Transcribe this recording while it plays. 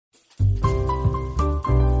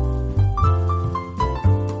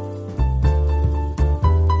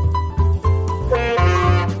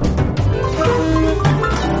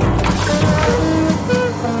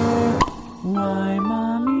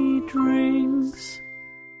drunks.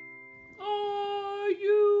 Are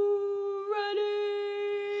you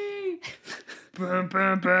ready?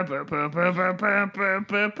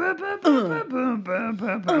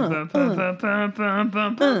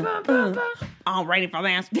 All ready for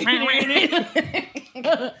this.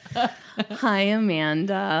 Hi,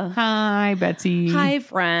 Amanda. Hi, Betsy. Hi,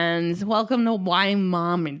 friends. Welcome to Why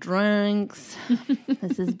Mom and Drunks.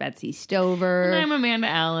 This is Betsy Stover. And I'm Amanda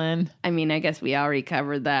Allen. I mean, I guess we already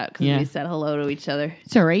covered that because we said hello to each other.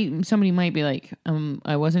 It's all right. Somebody might be like,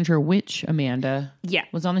 I wasn't sure which Amanda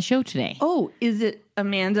was on the show today. Oh, is it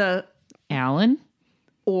Amanda Allen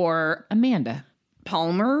or Amanda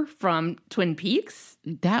Palmer from Twin Peaks?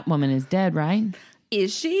 That woman is dead, right?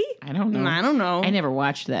 Is she? I don't know. I don't know. I never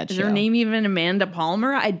watched that show. Is her name even Amanda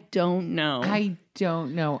Palmer? I don't know. I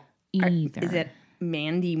don't know either. Is it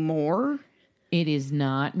Mandy Moore? It is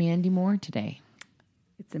not Mandy Moore today.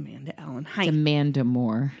 It's Amanda Allen. Hi. It's Amanda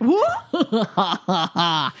Moore.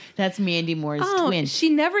 That's Mandy Moore's twin. She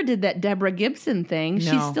never did that Deborah Gibson thing. No.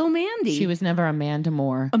 She's still Mandy. She was never Amanda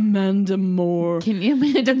Moore. Amanda Moore. Can you,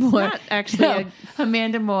 Amanda Moore? Not actually.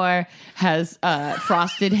 Amanda Moore has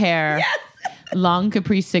frosted hair, long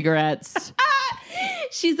Capri cigarettes.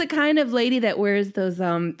 She's the kind of lady that wears those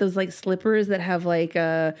like slippers that have like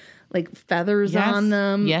feathers on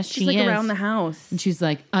them. Yes, she's she like is. around the house. And she's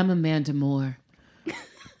like, I'm Amanda Moore.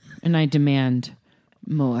 And I demand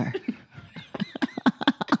more.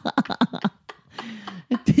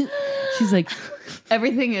 She's like,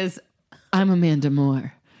 everything is, I'm Amanda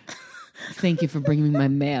Moore. Thank you for bringing me my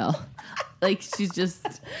mail. Like, she's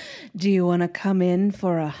just... Do you want to come in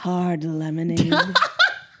for a hard lemonade?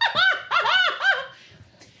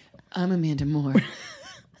 I'm Amanda Moore.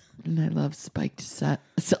 And I love spiked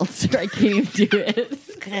seltzer. I can't even do it.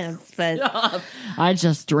 Stop. I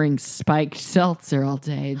just drink spiked seltzer all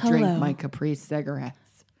day. Drink my Capri cigarettes.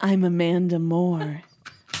 I'm Amanda Moore.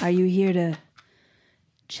 Are you here to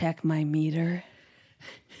check my meter?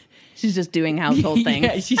 She's just doing household things.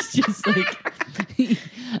 Yeah, she's just like...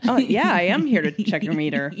 Oh, yeah, I am here to check your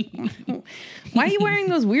meter. Why are you wearing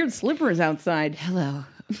those weird slippers outside? Hello,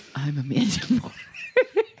 I'm Amanda Moore.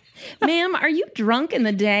 Ma'am, are you drunk in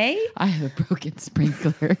the day? I have a broken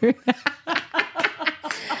sprinkler.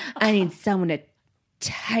 I need someone to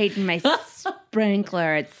tighten my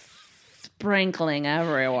sprinkler. It's sprinkling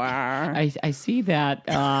everywhere. I see that.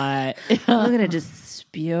 Look at it just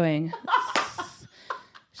spewing.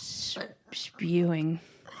 Spewing.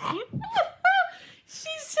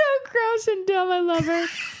 She's so gross and dumb. I love her.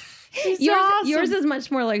 She's awesome. Yours is much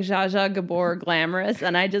more like Zsa Zsa Gabor glamorous,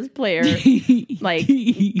 and I just play her like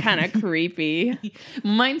kind of creepy.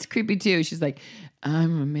 Mine's creepy too. She's like,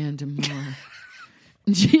 I'm Amanda Moore.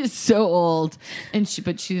 She is so old,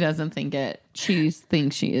 but she doesn't think it. She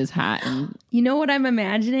thinks she is hot. And you know what I'm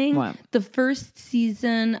imagining? What? The first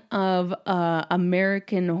season of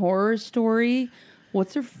American Horror Story.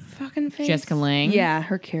 What's her fucking face? Jessica Lange? Yeah,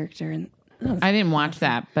 her character. I didn't watch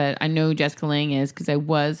that, but I know who Jessica Lange is because I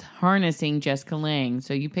was harnessing Jessica Lange.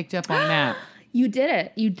 So you picked up on that. You did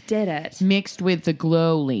it. You did it. Mixed with the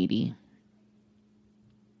Glow lady.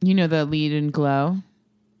 You know the lead in Glow?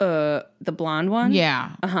 The blonde one?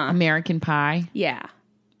 Yeah. American Pie. Yeah.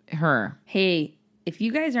 Her. Hey, if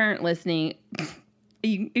you guys aren't listening,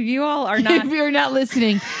 if you all are not... If you're not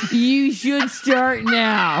listening, you should start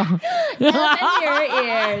now. Open your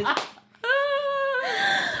ears.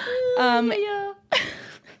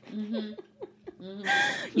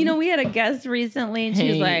 You know, we had a guest recently, and she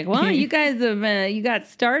was like, "Well, you guys you got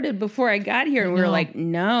started before I got here," and we were like,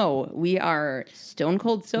 "No, we are stone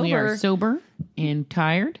cold sober. We are sober and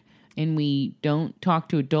tired, and we don't talk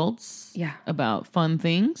to adults about fun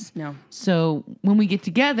things. No. So when we get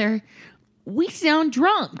together, we sound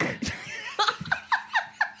drunk."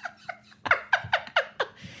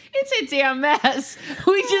 It's a damn mess.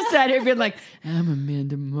 We just sat here being like, I'm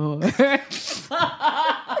Amanda Moore.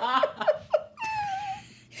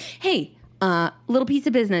 Hey, little piece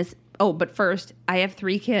of business. Oh, but first, I have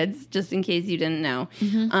 3 kids, just in case you didn't know.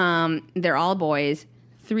 They're all boys.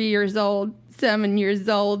 3 years old, 7 years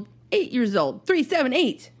old, 8 years old. 3, 7,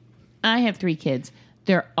 8. I have 3 kids.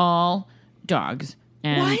 They're all dogs.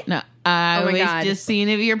 And What? No, I was God. just seeing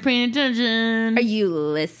if you're paying attention. Are you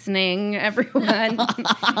listening, everyone?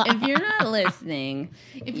 If you're not listening,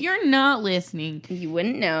 you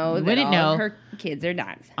wouldn't know that all of her kids are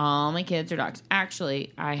dogs. All my kids are dogs.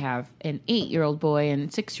 Actually, I have an 8-year-old boy and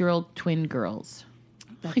 6-year-old twin girls.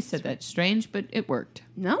 I said that's strange, but it worked.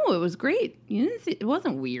 No, it was great. You didn't see, it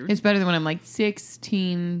wasn't weird. It's better than when I'm like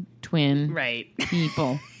 16 twin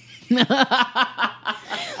people.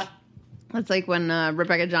 It's like when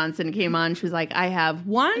Rebecca Johnson came on. She was like, I have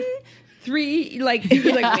 1, 3, like,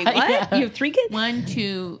 you're like, wait, what? Yeah. You have 3 kids? 1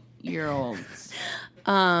 2-year-olds.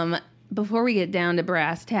 Before we get down to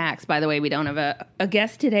brass tacks, by the way, we don't have a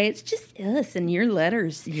guest today. It's just us and your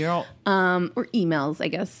letters. Or emails, I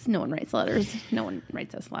guess. No one writes letters. No one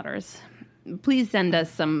writes us letters. Please send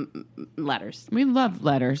us some letters. We love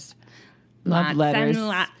letters. Lots and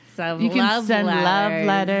lots of You can send love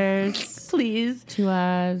letters. Please. To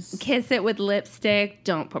us. Kiss it with lipstick.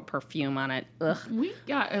 Don't put perfume on it. Ugh. We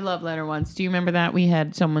got a love letter once. Do you remember that? We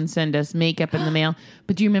had someone send us makeup in the mail.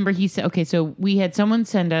 But do you remember he said, okay, so we had someone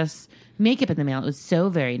send us makeup in the mail. It was so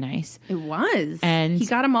very nice. It was. And he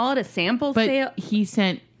got them all at a sample but sale. he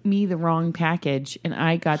sent me the wrong package, and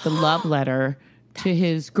I got the love letter to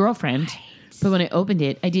his girlfriend. Right. But when I opened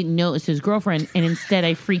it, I didn't know it was his girlfriend, and instead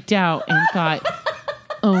I freaked out and thought,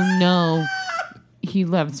 oh no, he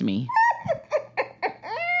loves me.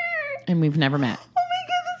 And we've never met. Oh my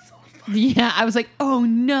God, that's so funny. Yeah, I was like, oh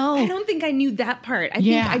no. I don't think I knew that part. I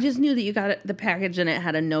think I just knew that you got the package and it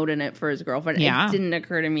had a note in it for his girlfriend. Yeah. It didn't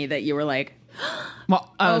occur to me that you were like,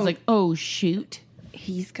 well, I was like, oh shoot.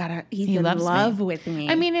 He's in love with me.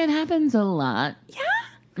 I mean, it happens a lot. Yeah.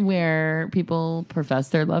 Where people profess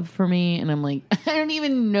their love for me, and I'm like, I don't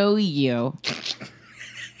even know you.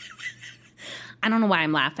 I don't know why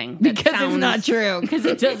I'm laughing. Because it's not true. Because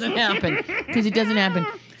it doesn't happen.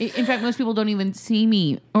 In fact, most people don't even see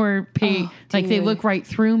me or pay. Like, they look right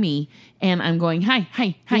through me, and I'm going, hi,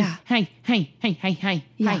 hi, hi, Yeah. hi, hi, hi, hi, hi,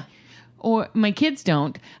 Yeah. hi. Or my kids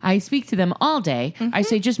don't. I speak to them all day. I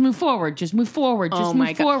say, just move forward, just move forward, just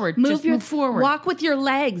move forward, just move forward. Walk with your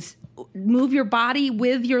legs. Move your body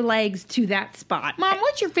with your legs to that spot. Mom,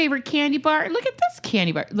 what's your favorite candy bar? Look at this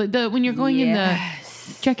candy bar. When you're going in the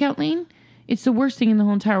checkout lane, it's the worst thing in the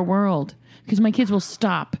whole entire world because my kids will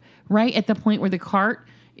stop right at the point where the cart,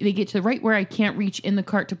 they get to right where I can't reach in the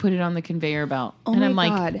cart to put it on the conveyor belt. Oh and my I'm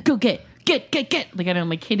like, God. go get. Like, I'm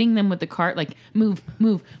like hitting them with the cart, like, move.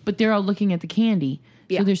 But they're all looking at the candy.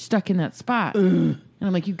 Yeah. So they're stuck in that spot. And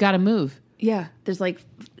I'm like, you got to move. Yeah, there's like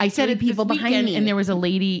I said it people this behind weekend, me, and there was a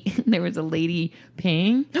lady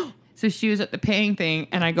paying. So she was at the paying thing,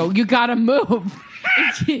 and I go, "You gotta move."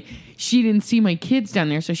 And she didn't see my kids down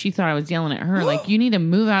there, so she thought I was yelling at her, like, "You need to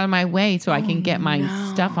move out of my way so I can get my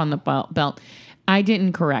stuff on the belt." I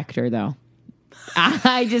didn't correct her though.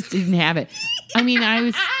 I just didn't have it. I mean, I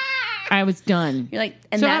was done. You're like,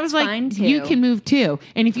 and so that's I was like, fine too. you can move too.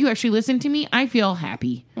 And if you actually listen to me, I feel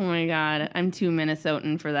happy. Oh my God, I'm too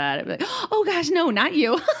Minnesotan for that. I'd be like, oh gosh, no, not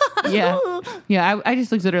you. Yeah. I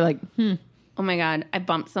just looked at her like, Oh my God, I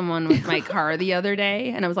bumped someone with my car the other day,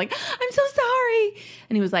 and I was like, I'm so sorry.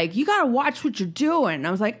 And he was like, you gotta watch what you're doing. And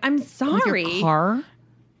I was like, I'm sorry. With your car?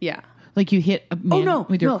 Yeah. Like you hit a man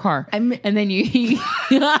with your car. And then you...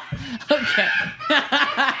 Okay.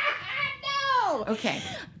 No. Okay.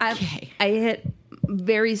 I hit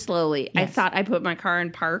very slowly. Yes. I thought I put my car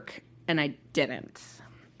in park, and I didn't.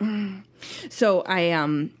 So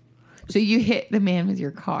So you hit the man with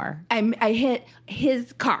your car. I hit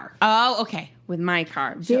his car. Oh, okay. With my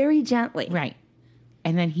car. Very gently. Right.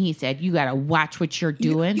 And then he said, you got to watch what you're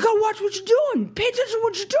doing. You got to watch what you're doing. Pay attention to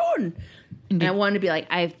what you're doing. And I wanted to be like,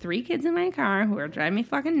 I have 3 kids in my car who are driving me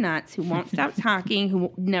fucking nuts, who won't stop talking, who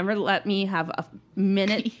will never let me have a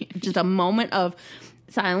minute, just a moment of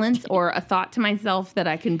silence or a thought to myself that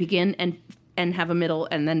I can begin and have a middle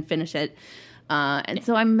and then finish it. And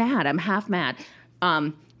so I'm mad. I'm half mad.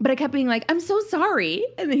 But I kept being like, I'm so sorry.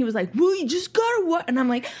 And then he was like, well, you just gotta what? And I'm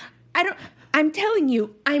like, I'm telling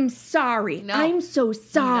you, I'm sorry. No. I'm so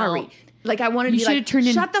sorry. No. Like, I wanted to be like,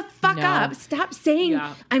 shut the fuck up. Stop saying,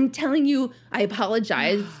 I'm telling you, I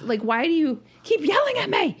apologize. Like, why do you keep yelling at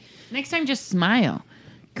me? Next time, just smile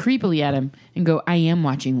creepily at him and go, I am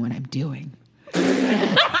watching what I'm doing.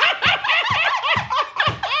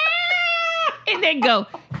 And then go,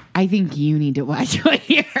 I think you need to watch what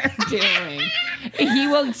you're doing. And he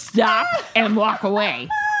won't stop and walk away.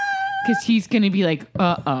 Because he's going to be like,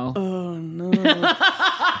 uh-oh. Oh, no.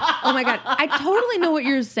 Oh, my God. I totally know what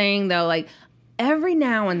you're saying, though. Like, every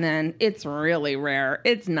now and then, it's really rare.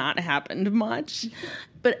 It's not happened much.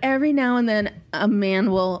 But every now and then, a man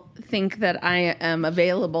will think that I am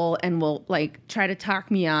available and will, like, try to talk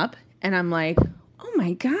me up. And I'm like, oh,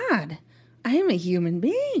 my God. I am a human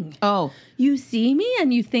being. Oh. You see me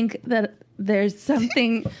and you think that there's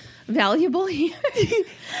something valuable here?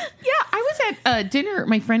 Yeah, I was at dinner.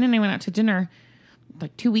 My friend and I went out to dinner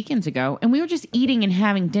like 2 weekends ago, and we were just eating and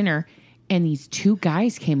having dinner, and these 2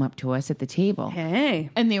 guys came up to us at the table. Hey.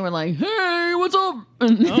 And they were like, hey, what's up?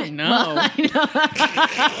 And oh, no.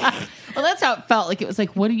 Well, that's how it felt. Like, it was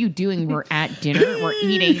like, what are you doing? We're at dinner, we're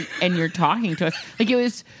eating, and you're talking to us. Like, it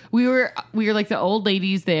was, we were like the old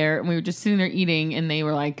ladies there, and we were just sitting there eating, and they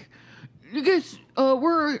were like, you guys,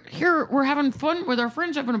 we're here, we're having fun with our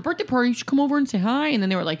friends, having a birthday party. You should come over and say hi. And then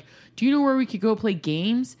they were like, do you know where we could go play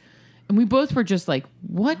games? And we both were just like,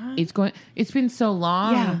 what is going, it's been so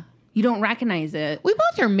long. Yeah. You don't recognize it. We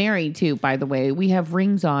both are married too, by the way. We have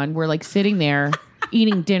rings on. We're like sitting there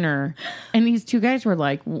eating dinner. And these two guys were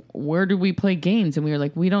like, where do we play games? And we were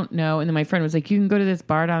like, we don't know. And then my friend was like, you can go to this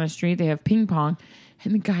bar down the street. They have ping pong.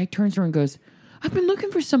 And the guy turns around and goes, I've been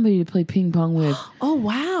looking for somebody to play ping pong with. Oh,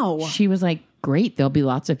 wow. She was like, great. There'll be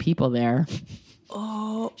lots of people there.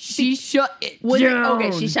 Oh. She shut it down.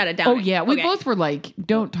 Okay, she shut it down. Oh, yeah. We both were like,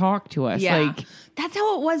 don't talk to us. Yeah. Like, that's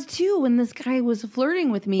how it was too when this guy was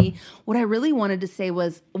flirting with me. What I really wanted to say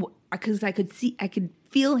was, because I could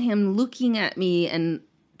feel him looking at me and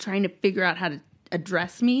trying to figure out how to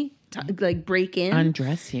address me, like break in.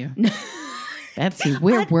 undress you. Betsy,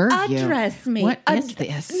 where were you? Address me. What is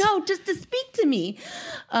this? No, just to speak to me.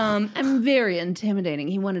 I'm very intimidating.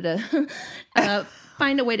 He wanted to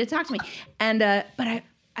find a way to talk to me, and but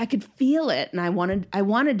I could feel it, and I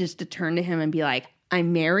wanted just to turn to him and be like,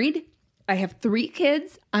 I'm married. I have 3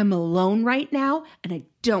 kids. I'm alone right now, and I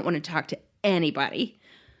don't want to talk to anybody.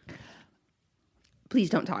 Please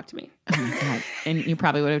don't talk to me. Oh my God. And you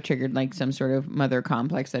probably would have triggered like some sort of mother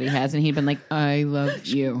complex that he has, and he'd been like, I love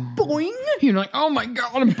you. Boing. You're like, oh my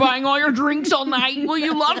God, I'm buying all your drinks all night. Will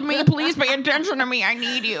you love me? Please pay attention to me. I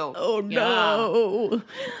need you. Oh, no.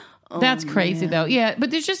 Yeah. That's crazy, though. Yeah,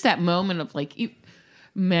 but there's just that moment of like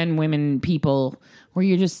men, women, people, where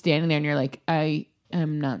you're just standing there and you're like, I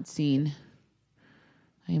am not seen.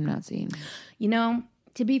 I am not seen. You know,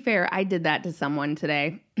 to be fair, I did that to someone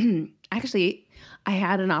today. Actually, I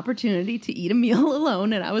had an opportunity to eat a meal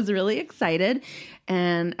alone, and I was really excited.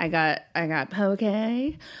 And I got poke,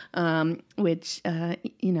 which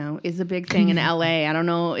you know, is a big thing in LA. I don't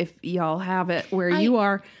know if y'all have it where you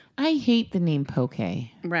are. I hate the name poke.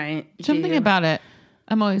 Right. Something about it.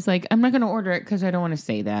 I'm always like, I'm not going to order it because I don't want to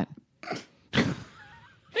say that. I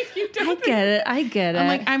get it. I'm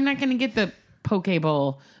like, I'm not going to get the poke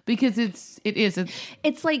bowl because it's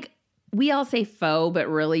like we all say pho, but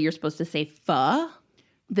really you're supposed to say pho.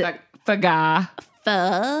 Faga.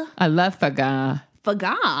 Pho. I love faga.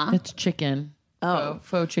 Faga. It's chicken. Oh.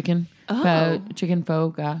 Faux chicken. Oh. Faux chicken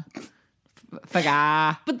foga.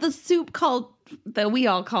 Faga. But the soup that we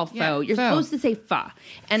all call pho, Yeah, you're pho. supposed to say pho.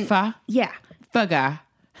 And Fa. yeah. Faga.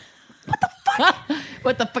 What the fuck?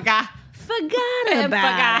 What the faga? Forgot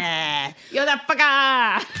about it. You're the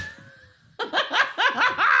faga.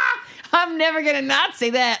 I'm never going to not say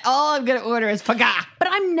that. All I'm going to order is faga. But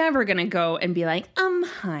I'm never going to go and be like,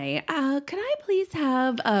 hi, could I please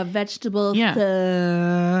have a vegetable?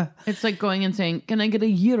 Yeah. It's like going and saying, can I get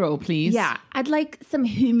a gyro, please? Yeah. I'd like some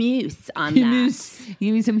hummus on Hummus.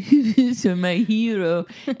 Give me some hummus on my hero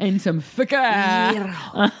and some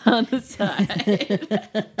faga on the side.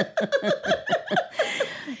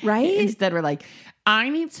 Right? Instead, we're like, I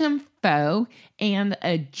need some pho and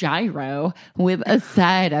a gyro with a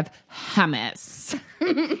side of hummus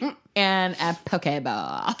and a poke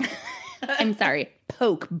ball. I'm sorry,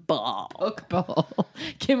 poke ball. Poke bowl.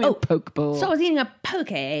 Give me a poke bowl. So I was eating a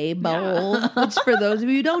poke bowl, which for those of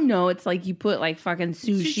you who don't know, it's like you put like fucking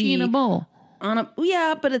sushi in a bowl. on a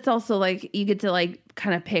but it's also like you get to like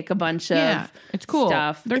kind of pick a bunch of it's cool.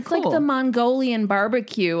 stuff. They're it's cool. like the Mongolian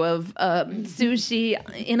barbecue of sushi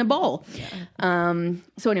in a bowl. Yeah.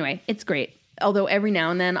 So anyway, it's great. Although every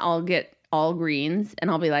now and then I'll get all greens and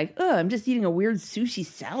I'll be like, oh, I'm just eating a weird sushi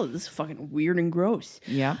salad. This is fucking weird and gross.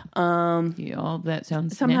 Yeah. All that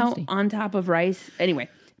sounds Somehow nasty. on top of rice. Anyway,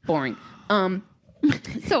 boring. But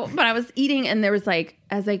I was eating and there was like,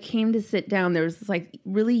 as I came to sit down, there was this like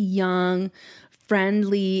really young,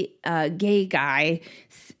 friendly gay guy.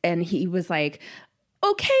 And he was like,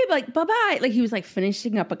 okay, like, bye-bye. Like he was like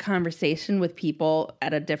finishing up a conversation with people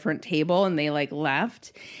at a different table and they like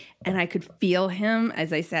left. And I could feel him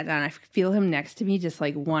as I sat down. I could feel him next to me, just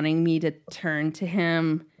like wanting me to turn to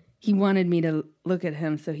him. He wanted me to look at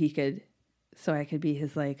him so I could be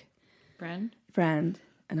his like friend.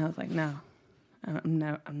 And I was like, no, I'm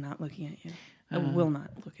not looking at you. I will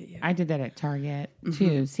not look at you. I did that at Target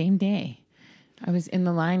too. Same day. I was in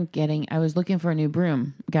the line I was looking for a new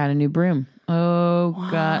broom. Got a new broom. Oh,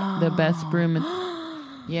 got the best broom.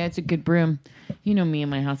 Yeah, it's a good broom. You know me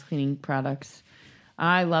and my house cleaning products.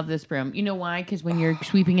 I love this broom. You know why? Because when you're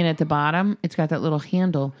sweeping it at the bottom, it's got that little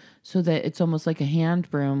handle so that it's almost like a hand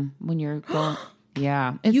broom when you're going.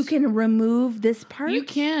 Yeah. You can remove this part? You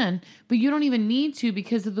can, but you don't even need to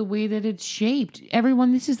because of the way that it's shaped.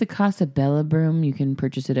 Everyone, this is the Casa Bella broom. You can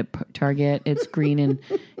purchase it at Target. It's green and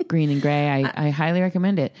gray. I highly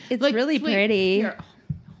recommend it. It's really pretty. Here.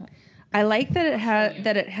 I like that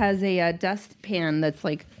it has a dustpan that's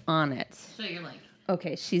like on it. So you're like,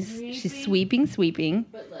 okay, she's sweeping.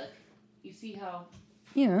 But look, you see how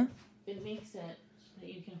it makes it so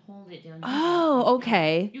that you can hold it down. Oh,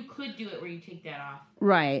 okay. You could do it where you take that off.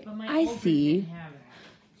 Right. But my I see. Didn't have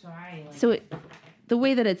that. So the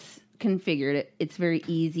way that it's configured, it's very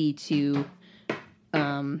easy to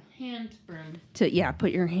hand broom. To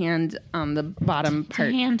put your hand on the bottom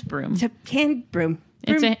part. Hand broom. To hand broom.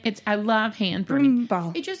 I love hand brooming.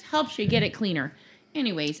 It just helps you get it cleaner.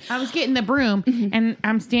 Anyways, I was getting the broom and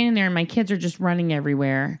I'm standing there and my kids are just running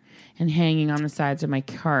everywhere and hanging on the sides of my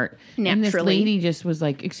cart. Naturally. And this lady just was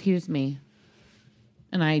like, "Excuse me."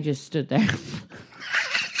 And I just stood there.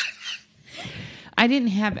 I didn't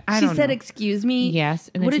have, She said, "Excuse me?" Yes.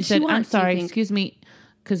 And then she said, "I'm sorry, excuse me."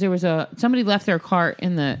 Because there was somebody left their cart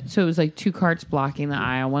so it was like 2 carts blocking the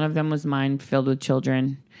aisle. One of them was mine filled with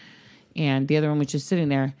children. And the other one was just sitting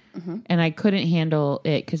there. And I couldn't handle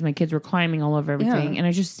it because my kids were climbing all over everything. And I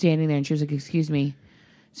was just standing there and she was like, "Excuse me."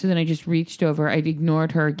 So then I just reached over. I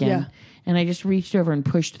ignored her again. Yeah. And I just reached over and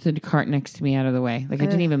pushed the cart next to me out of the way. Like I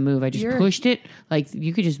didn't even move. I just pushed it. Like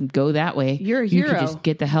you could just go that way. You're a hero. You could just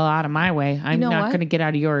get the hell out of my way. I'm not going to get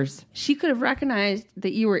out of yours. She could have recognized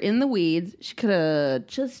that you were in the weeds. She could have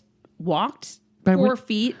just walked 4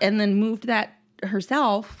 feet and then moved that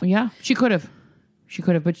herself. Yeah, she could have.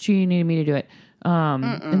 But she needed me to do it.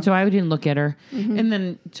 And so I didn't look at her. And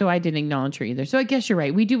then, so I didn't acknowledge her either. So I guess you're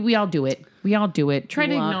right. We all do it. Try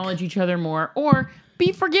to acknowledge each other more or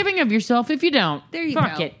be forgiving of yourself if you don't. There you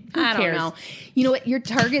Fuck go. it. I don't know. You know what? Your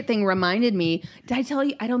Target thing reminded me. Did I tell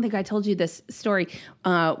you? I don't think I told you this story.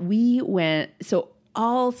 We went,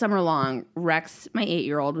 all summer long, Rex, my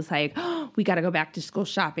 8-year-old, was like, "Oh, we got to go back to school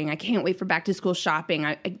shopping. I can't wait for back to school shopping.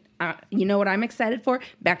 I you know what I'm excited for?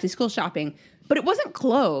 Back to school shopping." But it wasn't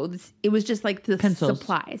clothes. It was just like the pencils.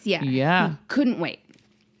 Supplies. Yeah. Yeah. Couldn't wait.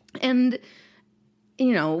 And,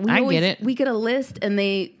 we get a list and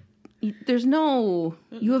you have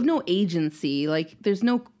no agency. Like there's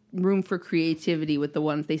no room for creativity with the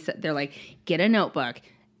ones they said. They're like, get a notebook.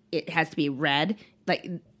 It has to be red. Like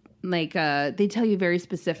they tell you very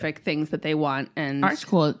specific things that they want. And our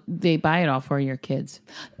school, they buy it all for your kids.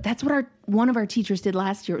 That's what one of our teachers did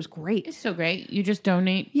last year. It was great. It's so great. You just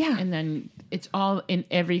donate. Yeah. And then it's all in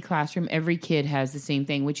every classroom. Every kid has the same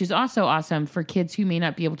thing, which is also awesome for kids who may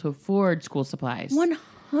not be able to afford school supplies.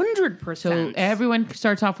 100%. So everyone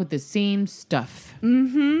starts off with the same stuff.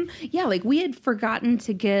 Yeah, like we had forgotten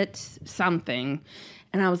to get something.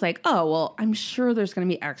 And I was like, oh, well, I'm sure there's going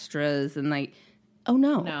to be extras. And like, oh,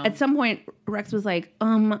 no. At some point, Rex was like,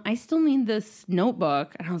 I still need this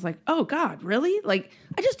notebook. And I was like, oh, God, really? Like,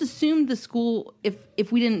 I just assumed the school,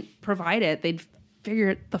 if we didn't provide it, they'd figure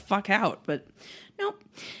it the fuck out. But nope.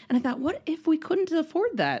 And I thought, what if we couldn't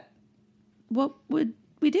afford that? What would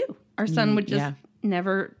we do? Our son would just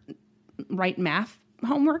never write math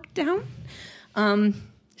homework down.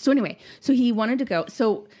 So anyway, so he wanted to go.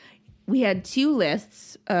 So we had 2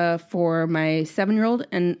 lists for my 7-year-old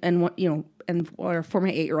and for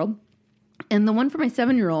my 8-year-old. And the one for my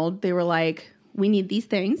 7-year-old, they were like, we need these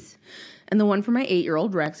things. And the one for my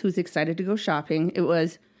 8-year-old, Rex, who's excited to go shopping, it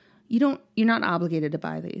was, you're not obligated to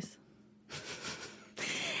buy these.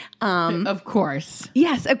 Of course.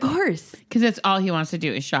 Yes, of course. Because that's all he wants to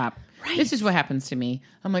do is shop. Right. This is what happens to me.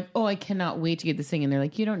 I'm like, oh, I cannot wait to get this thing. And they're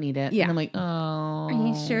like, you don't need it. Yeah. And I'm like, oh. Are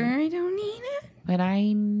you sure I don't need it? But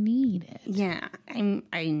I need it. Yeah.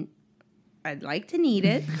 I'd like to need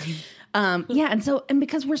it. And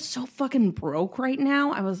because we're so fucking broke right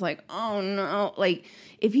now, I was like, oh no. Like,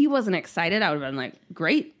 if he wasn't excited, I would have been like,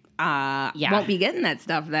 great. Won't be getting that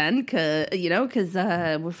stuff then, cause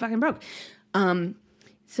we're fucking broke.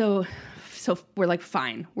 So we're like,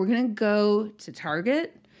 fine, we're gonna go to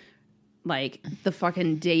Target, like the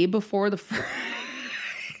fucking day before it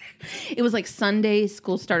was like Sunday,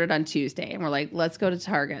 school started on Tuesday, and we're like, let's go to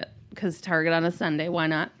Target, because Target on a Sunday, why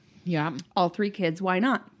not? Yeah. All 3 kids, why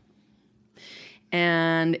not?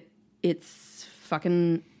 And it's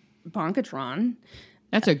fucking Bonkatron.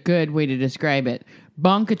 That's a good way to describe it.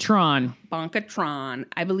 Bonkatron. Bonkatron.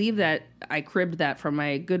 I believe that I cribbed that from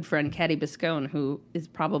my good friend, Caddy Biscone, who is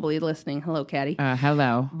probably listening. Hello, Caddy.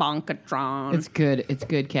 Hello. Bonkatron. It's good. It's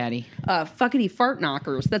good, Caddy. Fuckity Fart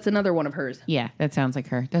Knockers. That's another one of hers. Yeah, that sounds like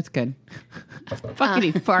her. That's good.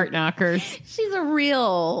 Fuckity Fart Knockers. She's a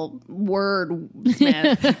real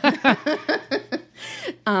wordsmith.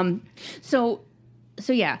 So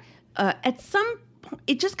So yeah, at some point,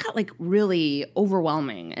 it just got like really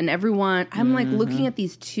overwhelming, and everyone, I'm like looking at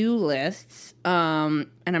these 2 lists, and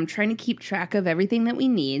I'm trying to keep track of everything that we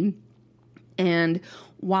need. And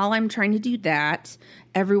while I'm trying to do that,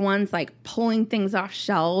 everyone's like pulling things off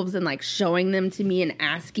shelves and like showing them to me and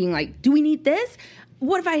asking like, do we need this?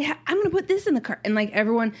 What if I'm going to put this in the cart? And like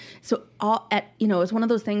everyone, so it's one of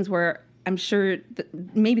those things where I'm sure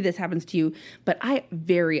maybe this happens to you, but I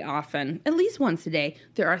very often, at least once a day,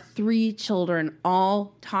 there are 3 children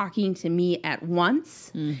all talking to me at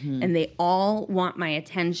once, and they all want my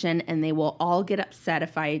attention, and they will all get upset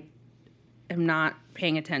if I am not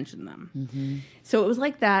paying attention to them. So it was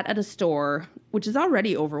like that at a store, which is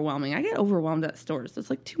already overwhelming. I get overwhelmed at stores.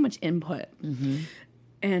 It's like too much input.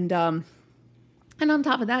 And on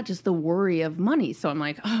top of that, just the worry of money. So I'm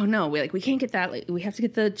like, oh no, we can't get that. Like, we have to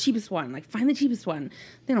get the cheapest one. Like, find the cheapest one.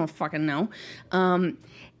 They don't fucking know. So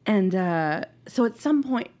at some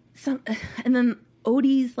point, and then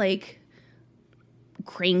Odie's like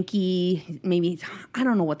cranky. Maybe I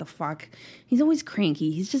don't know what the fuck. He's always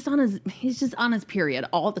cranky. He's just on his period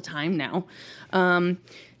all the time now.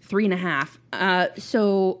 3.5.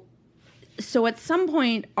 So at some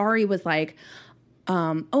point, Ari was like,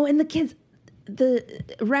 and the kids. The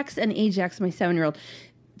Rex and Ajax, my 7-year-old,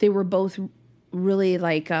 they were both really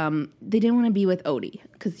like, they didn't want to be with Odie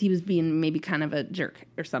because he was being maybe kind of a jerk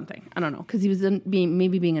or something. I don't know, because he was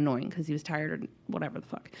being annoying because he was tired or whatever the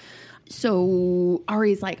fuck. So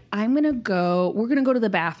Ari's like, we're going to go to the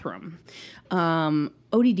bathroom.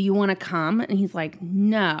 Odie, do you want to come? And he's like,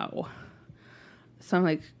 no. So I'm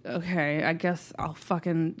like, okay, I guess I'll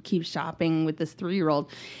fucking keep shopping with this 3-year-old.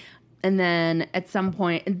 And then at some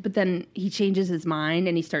point, but then he changes his mind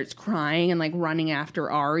and he starts crying and like running after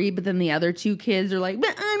Ari. But then the other 2 kids are like,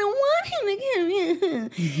 but I don't want him to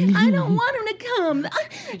come. I don't want him to come.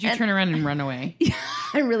 Did you turn around and run away?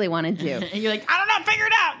 I really wanted to. And you're like, I don't know, figure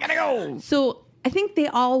it out. Gotta go. So I think they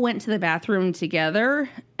all went to the bathroom together.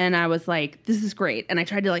 And I was like, this is great. And I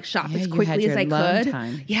tried to like shop as quickly as I could.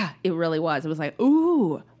 Time. Yeah, it really was. It was like,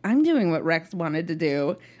 ooh, I'm doing what Rex wanted to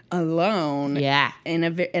do. Alone. Yeah. And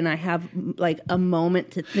I have like a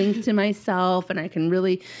moment to think to myself, and I can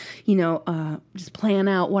really, just plan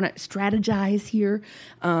out, strategize here,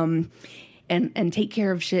 and take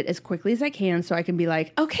care of shit as quickly as I can so I can be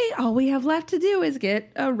like, okay, all we have left to do is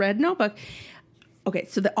get a red notebook. Okay,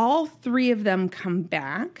 so all 3 of them come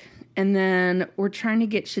back, and then we're trying to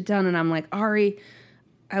get shit done, and I'm like, Ari,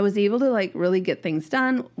 I was able to like really get things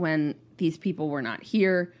done when these people were not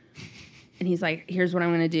here. And he's like, here's what I'm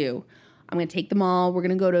going to do. I'm going to take them all. We're going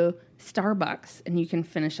to go to Starbucks and you can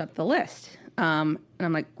finish up the list. And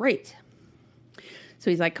I'm like, great. So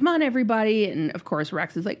he's like, come on, everybody. And of course,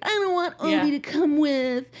 Rex is like, I don't want Odie to come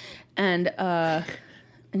with. And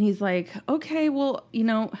he's like, okay, well,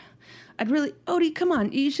 Odie, come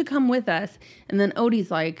on. You should come with us. And then Odie's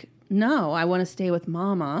like, no, I want to stay with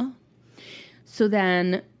Mama. So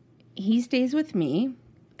then he stays with me.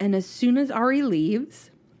 And as soon as Ari leaves,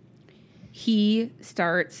 he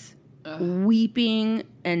starts weeping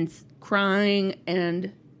and crying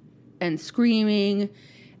and screaming,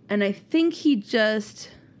 and I think he just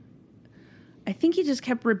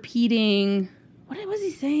kept repeating. What was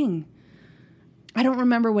he saying? I don't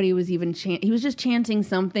remember what he was even chanting. He was just chanting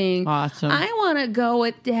something. Awesome. I want to go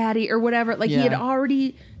with Daddy or whatever. Like he had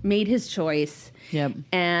already made his choice. Yep.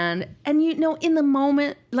 And in the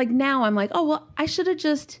moment, like now, I'm like, oh well, I should have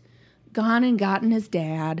just gone and gotten his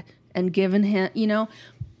dad and given him,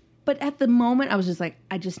 but at the moment I was just like,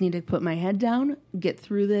 I just need to put my head down, get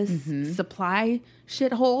through this supply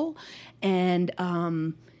shithole. And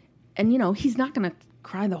he's not going to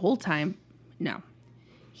cry the whole time. No,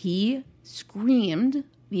 he screamed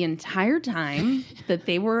the entire time that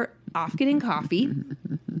they were off getting coffee,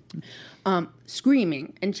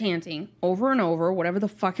 screaming and chanting over and over, whatever the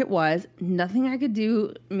fuck it was. Nothing I could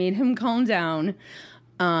do made him calm down.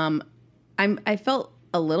 I felt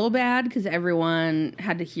a little bad because everyone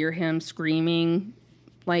had to hear him screaming,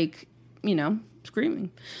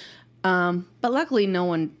 screaming. But luckily no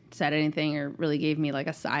one said anything or really gave me like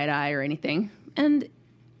a side eye or anything. And,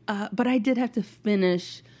 but I did have to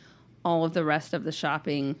finish all of the rest of the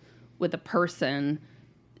shopping with a person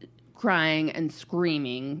crying and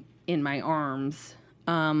screaming in my arms,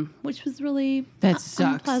 which was really that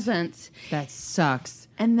sucks. unpleasant. That sucks.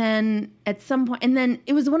 And then at some point, and then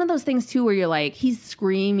it was one of those things too where you're like, he's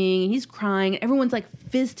screaming, he's crying, everyone's like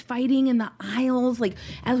fist fighting in the aisles. Like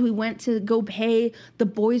as we went to go pay, the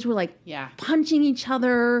boys were like punching each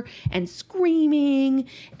other and screaming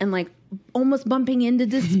and like almost bumping into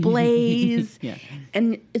displays.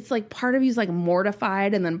 And it's like part of you is like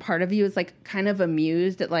mortified, and then part of you is like kind of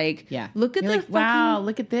amused at like, look at You're the like, wow,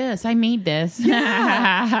 look at this. I made this.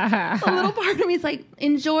 A little part of me is like,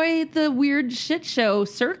 enjoy the weird shit show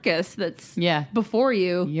circus that's before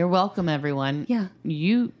you. You're welcome, everyone. Yeah.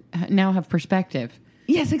 You now have perspective.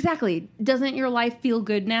 Yes, exactly. Doesn't your life feel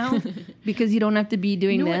good now because you don't have to be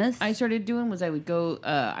doing this? What I started doing was I would go,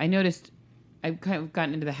 I noticed I've kind of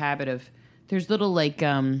gotten into the habit of, there's little like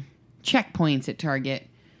checkpoints at Target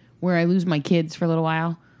where I lose my kids for a little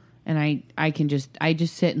while, and I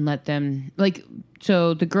just sit and let them, like,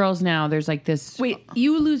 so the girls now, there's like this. Wait,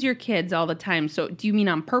 you lose your kids all the time, so do you mean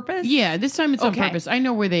on purpose? Yeah, this time it's on purpose. I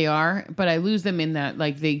know where they are, but I lose them in that,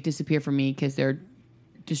 like, they disappear from me because they're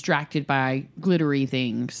distracted by glittery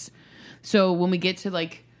things. So when we get to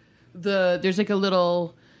like there's like a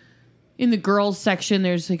little, in the girls section,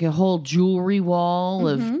 there's like a whole jewelry wall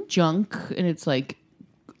of junk, and it's like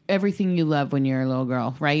everything you love when you're a little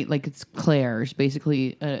girl, right? Like it's Claire's,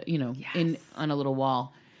 basically, in on a little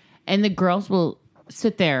wall, and the girls will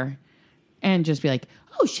sit there and just be like,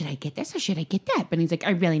 "Oh, should I get this or should I get that?" But he's like,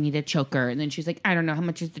 "I really need a choker," and then she's like, "I don't know how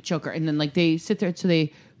much is the choker," and then like they sit there, so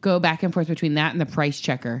they go back and forth between that and the price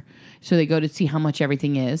checker. So they go to see how much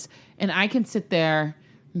everything is, and I can sit there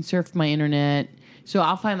and surf my internet. So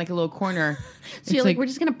I'll find like a little corner. So you're like, we're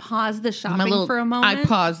just going to pause the shopping for a moment? I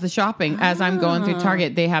pause the shopping as I'm going through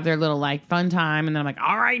Target. They have their little like fun time. And then I'm like,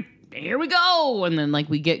 all right, here we go. And then like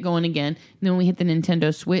we get going again. And then when we hit the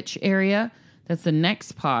Nintendo Switch area, that's the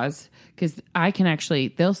next pause. Because I can actually,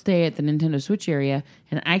 they'll stay at the Nintendo Switch area.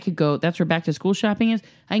 And I could go, that's where back to school shopping is.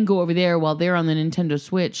 I can go over there while they're on the Nintendo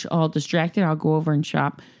Switch all distracted. I'll go over and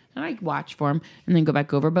shop. And I watch for them and then go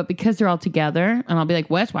back over. But because they're all together, and I'll be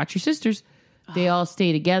like, Wes, watch your sisters. They all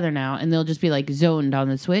stay together now, and they'll just be like zoned on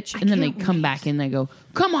the Switch, and then they come back and they go,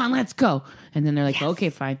 "Come on, let's go!" And then they're like, "Okay,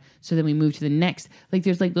 fine." So then we move to the next. Like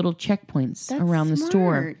there's like little checkpoints around the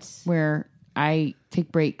store where I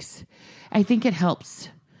take breaks. I think it helps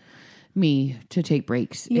me to take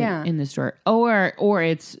breaks in the store, or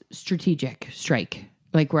it's strategic strike,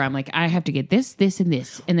 like where I'm like, I have to get this, this, and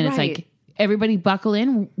this, and then it's like, everybody buckle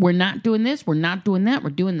in. We're not doing this. We're not doing that. We're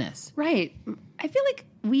doing this. Right. I feel like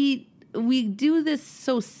we do this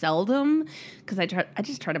so seldom because I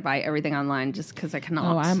just try to buy everything online just because I cannot.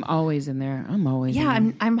 Oh, I'm always in there. I'm always in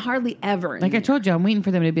there. I'm hardly ever in like there. I told you, I'm waiting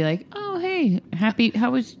for them to be like, oh, hey, happy,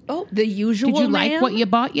 how was... Oh, the usual, did you ma'am? like what you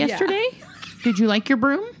bought yesterday? Yeah. Did you like your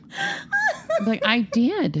broom? I'm like, I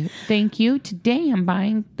did. Thank you. Today I'm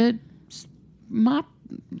buying the mop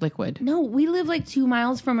liquid. No, we live like 2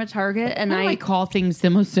 miles from a Target, and I call things the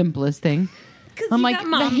most simplest thing. I'm like,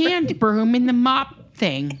 the hand broom and the mop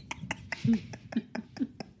thing.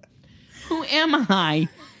 Who am I?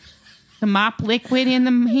 The mop liquid and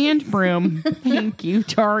the hand broom. Thank you,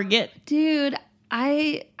 Target. Dude,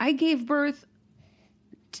 I gave birth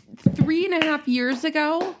 3.5 years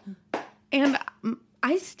ago, and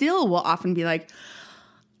I still will often be like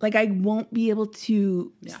I won't be able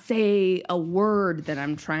to say a word that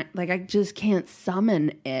I'm trying, like I just can't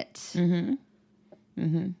summon it. Mm-hmm.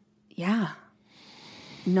 Mm-hmm. Yeah.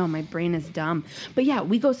 No, my brain is dumb. But yeah,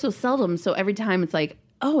 we go so seldom. So every time it's like,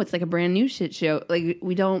 oh, it's like a brand new shit show. Like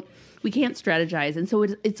we can't strategize. And so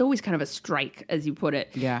it's always kind of a strike, as you put it.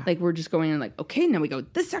 Yeah. Like we're just going in like, okay, now we go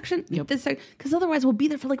this section, this section. Because otherwise we'll be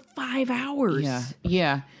there for like 5 hours. Yeah.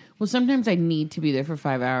 Yeah. Well, sometimes I need to be there for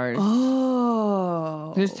 5 hours.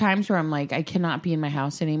 Oh. There's times where I'm like, I cannot be in my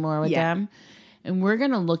house anymore with them. And we're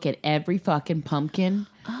going to look at every fucking pumpkin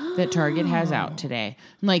that Target has out today.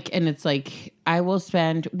 And it's like,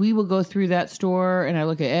 we will go through that store and I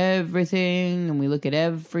look at everything and we look at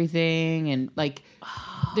everything. And like,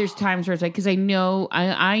 there's times where it's like, because I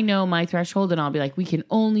know my threshold and I'll be like, we can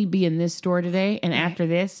only be in this store today. And after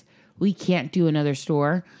this, we can't do another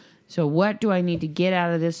store. So what do I need to get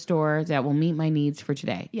out of this store that will meet my needs for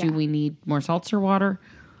today? Yeah. Do we need more seltzer water?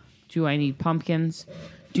 Do I need pumpkins?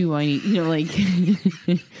 Do I need,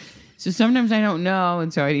 so sometimes I don't know,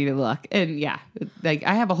 and so I need to look. And yeah, like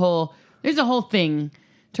there's a whole thing.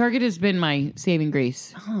 Target has been my saving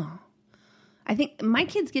grace. Oh. I think my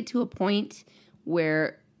kids get to a point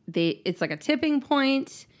where it's like a tipping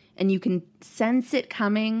point, and you can sense it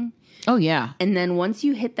coming. Oh, yeah. And then once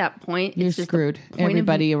you hit that point, you're it's just screwed.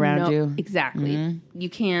 Everybody around you. Exactly. Mm-hmm. You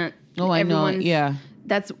can't. Oh, I know. Yeah.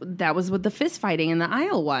 That was what the fist fighting in the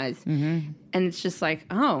aisle was. Mm-hmm. And it's just like,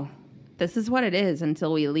 oh, this is what it is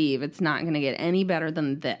until we leave. It's not going to get any better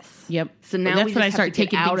than this. Yep. So now that's we when I just start have to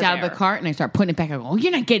get taking things out of the there. cart and I start putting it back. I go, oh,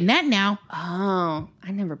 you're not getting that now. Oh,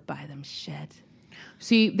 I never buy them shit.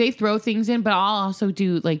 See, they throw things in, but I'll also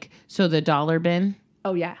do like, so the dollar bin.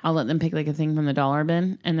 Oh, yeah. I'll let them pick like a thing from the dollar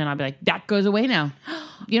bin. And then I'll be like, that goes away now.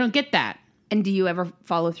 You don't get that. And do you ever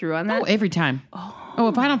follow through on that? Oh, every time. Oh,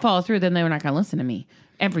 if I don't follow through, then they're not going to listen to me.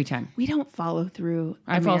 Every time. We don't follow through.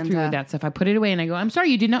 I follow through with that stuff. I put it away and I go, I'm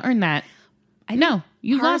sorry, you did not earn that. No,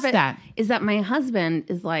 you Part lost of it that. is that my husband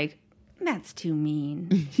is like, that's too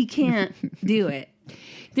mean. He can't do it.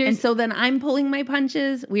 And so then I'm pulling my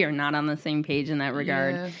punches. We are not on the same page in that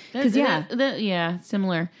regard. Because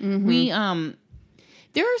similar. We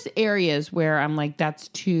there's areas where I'm like, there's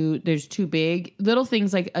too big. Little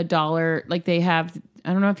things like $1, like they have.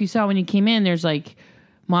 I don't know if you saw when you came in. There's like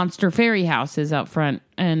Monster Fairy houses out front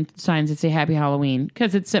and signs that say Happy Halloween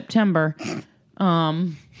because it's September.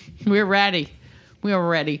 We're ready. We are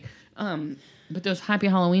ready. But those Happy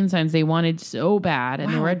Halloween signs they wanted so bad,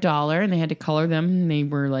 and they were $1, and they had to color them. And they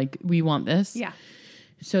were like, "We want this." Yeah.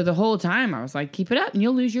 So the whole time I was like, "Keep it up, and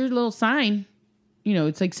you'll lose your little sign." You know,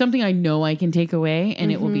 it's like something I know I can take away,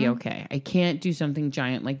 and it will be okay. I can't do something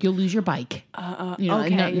giant like you'll lose your bike. You know,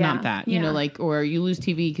 okay, not that. You know, like or you lose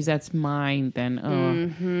TV because that's mine.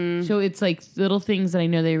 Then so it's like little things that I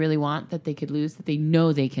know they really want that they could lose that they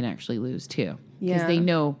know they can actually lose too because they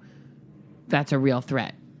know that's a real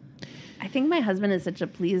threat. I think my husband is such a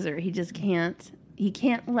pleaser. He just can't. He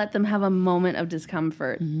can't let them have a moment of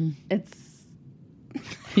discomfort. It's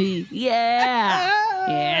yeah.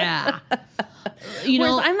 You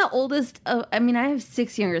know, whereas I'm the oldest. I have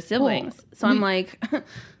 6 younger siblings, so I'm like.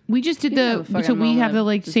 We just did have a fucking so we have moment the of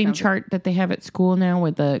like same discomfort. chart that they have at school now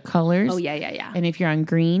with the colors. Oh yeah. And if you're on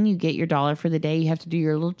green, you get your $1 for the day. You have to do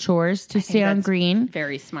your little chores to stay on that's green.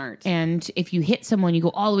 Very smart. And if you hit someone, you go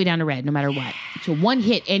all the way down to red, no matter what. So one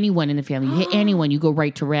hit anyone in the family, you hit anyone, you go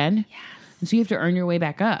right to red. Yes. And so you have to earn your way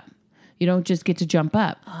back up. You don't just get to jump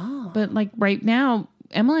up. Oh. But like right now,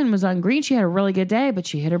 Emmeline was on green. She had a really good day, but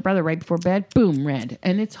she hit her brother right before bed. Boom, red.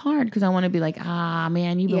 And it's hard because I want to be like,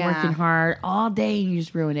 man, you've been working hard all day. You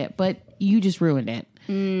just ruined it. But you just ruined it.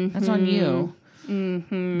 Mm-hmm. That's on you.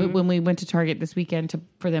 Mm-hmm. But when we went to Target this weekend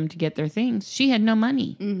for them to get their things, she had no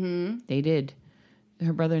money. Mm-hmm. They did.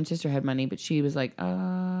 Her brother and sister had money, but she was like,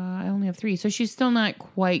 I only have 3. So she's still not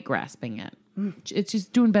quite grasping it. It's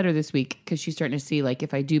just doing better this week because she's starting to see, like,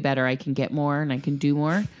 if I do better, I can get more and I can do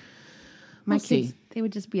more. My kids, they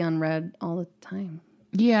would just be on red all the time.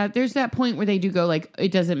 Yeah, there's that point where they do go like,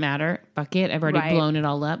 it doesn't matter, fuck it. I've already blown it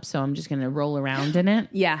all up, so I'm just going to roll around in it.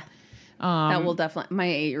 Yeah. That will definitely, my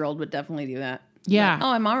 8-year-old would definitely do that. Yeah. Like,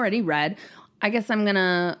 I'm already red. I guess I'm going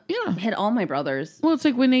to hit all my brothers. Well, it's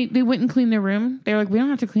like when they went and cleaned their room. They were like, we don't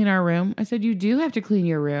have to clean our room. I said, you do have to clean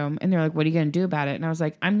your room. And they're like, what are you going to do about it? And I was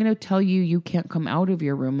like, I'm going to tell you can't come out of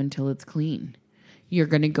your room until it's clean. You're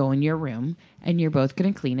going to go in your room and you're both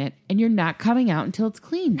going to clean it and you're not coming out until it's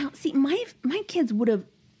clean. Now, see, my kids would have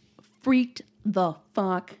freaked the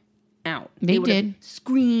fuck out. They would did. Have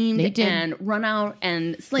screamed They did. and run out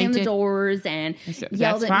and slammed the doors and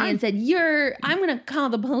yelled at me and said, I'm going to call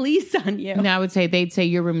the police on you. And I would say, they'd say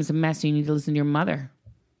your room is a mess. You need to listen to your mother.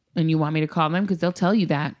 And you want me to call them? Because they'll tell you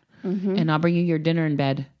that. Mm-hmm. And I'll bring you your dinner in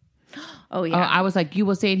bed. Oh, yeah. I was like, you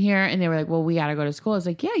will stay in here. And they were like, well, we got to go to school. I was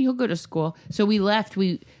like, yeah, you'll go to school. So we left.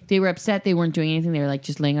 They were upset. They weren't doing anything. They were like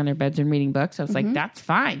just laying on their beds and reading books. I was like, that's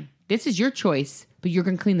fine. This is your choice, but you're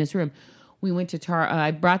going to clean this room. We went to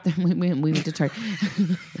I brought them. We went to Target.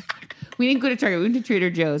 We didn't go to Target. We went to Trader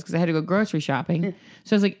Joe's because I had to go grocery shopping.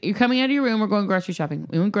 So I was like, you're coming out of your room. We're going grocery shopping.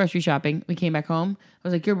 We went grocery shopping. We came back home. I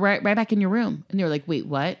was like, you're right back in your room. And they were like, wait,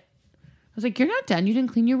 what? I was like, you're not done. You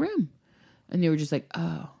didn't clean your room. And they were just like,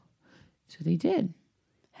 oh. So they did.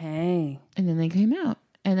 Hey. And then they came out.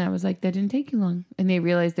 And I was like, that didn't take you long. And they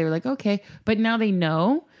realized, they were like, okay. But now they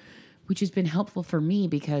know, which has been helpful for me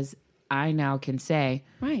because I now can say,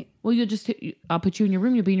 right. Well, I'll put you in your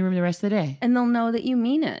room. You'll be in your room the rest of the day. And they'll know that you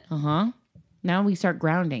mean it. Uh-huh. Now we start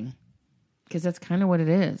grounding because that's kind of what it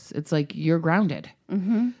is. It's like you're grounded.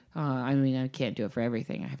 Mm-hmm. I can't do it for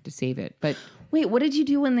everything. I have to save it. But wait, what did you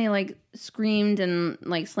do when they like screamed and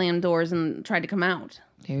like slammed doors and tried to come out?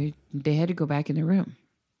 They had to go back in their room.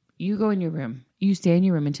 You go in your room. You stay in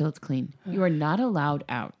your room until it's clean. You are not allowed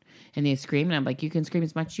out. And they scream, and I'm like, you can scream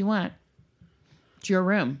as much as you want. It's your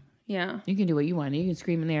room. Yeah. You can do what you want. You can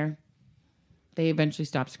scream in there. They eventually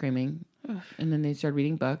stopped screaming. And then they started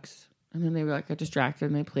reading books. And then they were like got distracted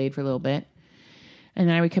and they played for a little bit. And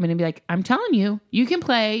then I would come in and be like, I'm telling you, you can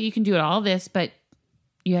play, you can do all this, but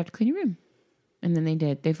you have to clean your room. And then they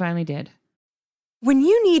did. They finally did. When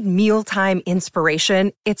you need mealtime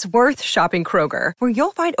inspiration, it's worth shopping Kroger, where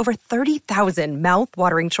you'll find over 30,000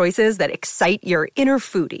 mouth-watering choices that excite your inner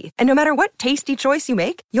foodie. And no matter what tasty choice you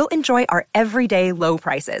make, you'll enjoy our everyday low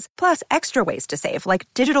prices, plus extra ways to save, like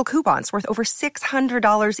digital coupons worth over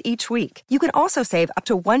 $600 each week. You can also save up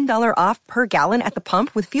to $1 off per gallon at the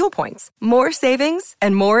pump with fuel points. More savings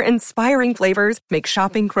and more inspiring flavors make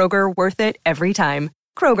shopping Kroger worth it every time.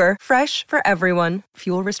 Kroger, fresh for everyone.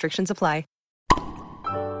 Fuel restrictions apply.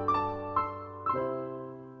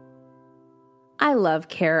 I love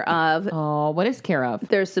Care Of. Oh, what is Care Of?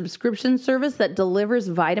 Their subscription service that delivers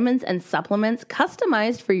vitamins and supplements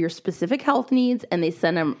customized for your specific health needs, and they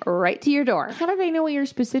send them right to your door. How do they know what your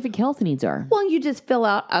specific health needs are? Well, you just fill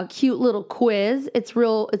out a cute little quiz. It's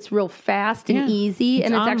real fast and easy,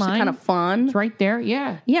 and it's actually kind of fun. It's right there.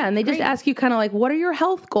 Yeah. Yeah, and they just ask you kind of like, what are your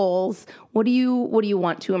health goals? What do you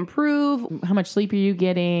want to improve? How much sleep are you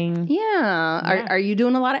getting? Yeah. Are you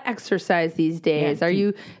doing a lot of exercise these days? Are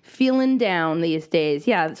you feeling down these days?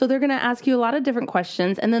 Yeah. So they're going to ask you a lot of different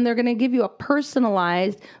questions, and then they're going to give you a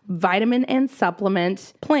personalized vitamin and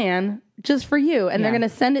supplement plan just for you. And they're going to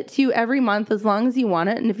send it to you every month as long as you want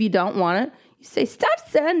it. And if you don't want it, you say, stop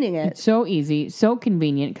sending it. It's so easy, so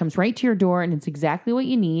convenient. It comes right to your door, and it's exactly what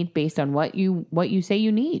you need based on what you say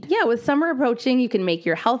you need. Yeah, with summer approaching, you can make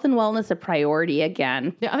your health and wellness a priority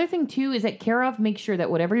again. The other thing, too, is that Care Of makes sure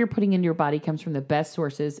that whatever you're putting into your body comes from the best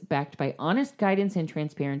sources, backed by honest guidance and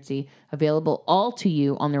transparency, available all to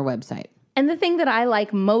you on their website. And the thing that I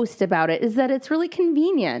like most about it is that it's really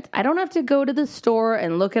convenient. I don't have to go to the store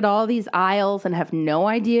and look at all these aisles and have no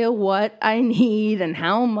idea what I need and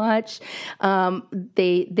how much.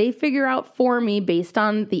 They figure out for me, based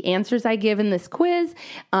on the answers I give in this quiz,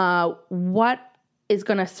 what is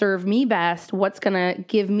going to serve me best, what's going to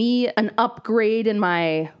give me an upgrade in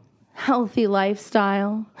my healthy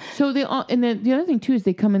lifestyle. So the other thing too is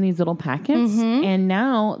they come in these little packets, and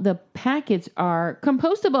now the packets are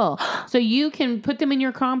compostable. So you can put them in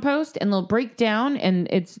your compost, and they'll break down, and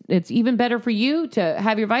it's even better for you to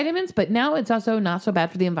have your vitamins. But now it's also not so bad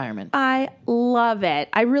for the environment. I love it.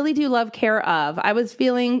 I really do love Care Of. I was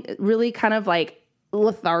feeling really kind of like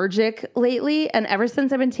lethargic lately, and ever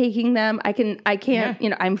since I've been taking them,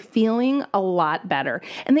 I'm feeling a lot better.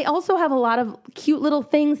 And they also have a lot of cute little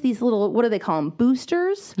things, these little, what do they call them,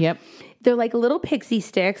 boosters? Yep. They're like little pixie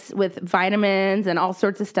sticks with vitamins and all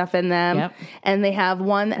sorts of stuff in them. Yep. And they have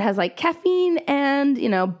one that has like caffeine and,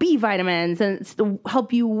 B vitamins, and it's to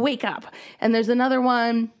help you wake up. And there's another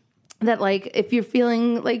one that, like, if you're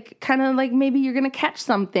feeling like kind of like maybe you're going to catch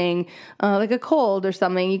something, like a cold or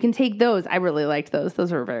something, you can take those. I really liked those.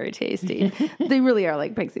 Those were very tasty. They really are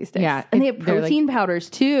like pixie sticks. Yeah. And they have protein powders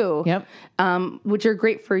too. Yep. Which are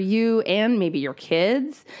great for you and maybe your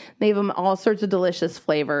kids. They have them all sorts of delicious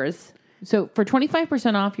flavors. So for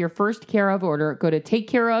 25% off your first Care Of order, go to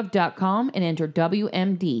takecareof.com and enter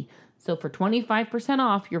WMD. So for 25%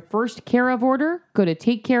 off your first Care Of order, go to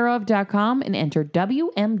takecareof.com and enter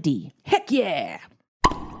WMD. Heck yeah!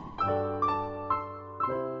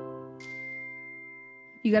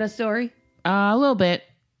 You got a story? A little bit.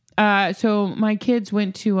 So my kids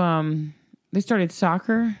went to, they started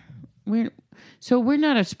soccer. We're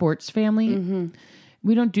not a sports family. Mm-hmm.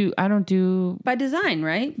 I don't do by design,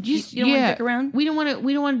 right? You don't want to stick around. We don't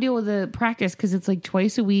want to deal with the practice because it's like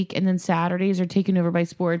twice a week, and then Saturdays are taken over by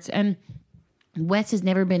sports. And Wes has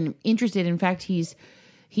never been interested. In fact,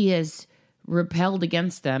 he has repelled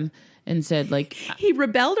against them and said, like, he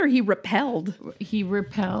rebelled or he repelled. He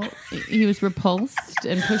repelled. He was repulsed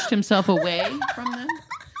and pushed himself away from them.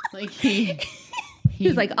 Like he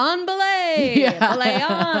was like, on belay, belay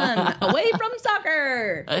on, away from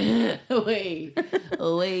soccer, away.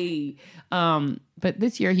 But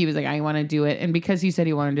this year he was like, I want to do it. And because he said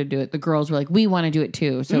he wanted to do it, the girls were like, we want to do it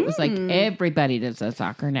too. So it was like, everybody does the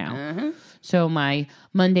soccer now. Uh-huh. So my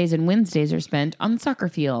Mondays and Wednesdays are spent on the soccer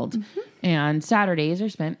field, and Saturdays are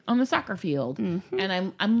spent on the soccer field. Mm-hmm.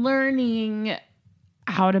 And I'm learning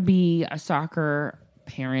how to be a soccer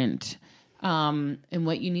parent. And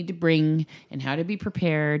what you need to bring and how to be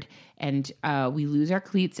prepared. And we lose our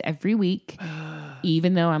cleats every week,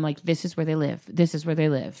 even though I'm like, this is where they live. This is where they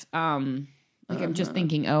live. I'm just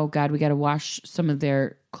thinking, oh God, we got to wash some of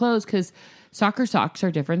their clothes because soccer socks are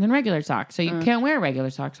different than regular socks. So you can't wear regular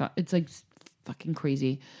socks. It's like fucking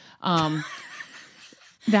crazy.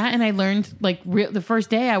 That, and I learned like the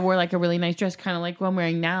first day I wore like a really nice dress, kind of like what I'm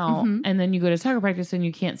wearing now. Mm-hmm. And then you go to soccer practice and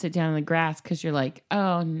you can't sit down in the grass because you're like,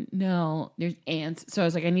 oh no, there's ants. So I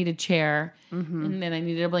was like, I need a chair, and then I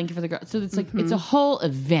needed a blanket for the girl. So it's like it's a whole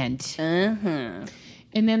event.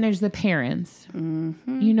 And then there's the parents,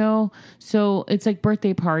 you know? So it's like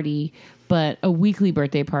birthday party, but a weekly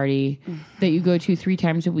birthday party that you go to 3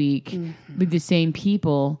 times a week with the same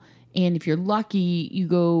people. And if you're lucky, you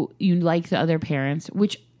like the other parents,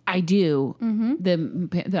 which I do.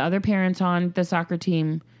 The other parents on the soccer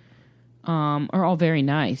team are all very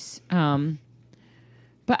nice.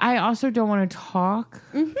 But I also don't want to talk.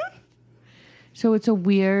 So it's a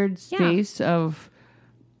weird space of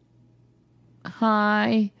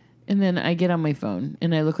hi, and then I get on my phone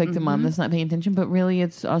and I look like the mom that's not paying attention, but really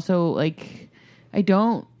it's also like I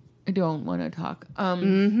don't want to talk. I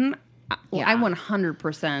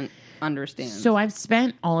 100% understand. So I've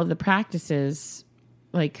spent all of the practices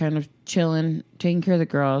like kind of chilling, taking care of the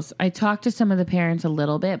girls. I talked to some of the parents a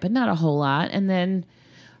little bit, but not a whole lot. And then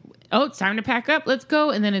it's time to pack up. Let's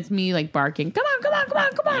go. And then it's me like barking. Come on.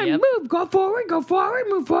 Yep. Move. Go forward, move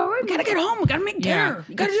forward. We gotta get home. We gotta make dinner.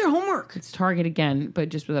 You gotta do your homework. It's Target again, but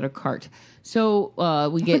just without a cart. So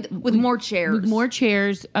we get with more chairs. With more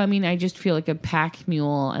chairs. I mean, I just feel like a pack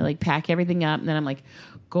mule. I like pack everything up, and then I'm like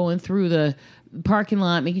going through the parking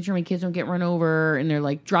lot, making sure my kids don't get run over, and they're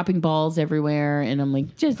like dropping balls everywhere, and I'm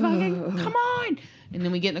like, just fucking come on. And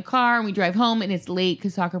then we get in the car and we drive home, and it's late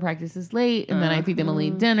because soccer practice is late, and then I feed them a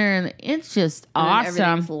late dinner, and it's just awesome.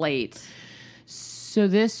 Everything's late. So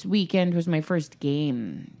this weekend was my first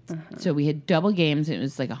game. So we had double games. It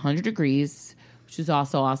was like 100 degrees, which is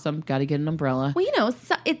also awesome. Got to get an umbrella. Well, you know,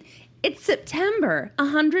 it's September,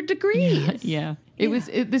 100 degrees. Yeah.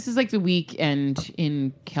 This is like the weekend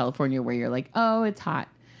in California where you're like, oh, it's hot.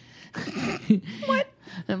 What?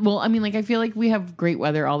 Well, I mean, like, I feel like we have great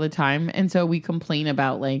weather all the time. And so we complain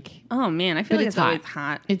about like, oh man, I feel like it's always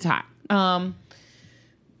hot. It's hot.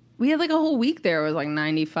 We had like a whole week there. It was like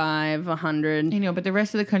 95, 100. I know, but the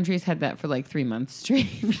rest of the country's had that for like 3 months straight.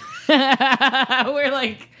 We're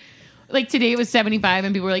like today it was 75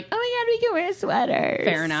 and people were like, oh my God, we can wear sweaters.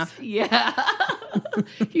 Fair enough. Yeah.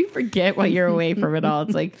 You forget while you're away from it all.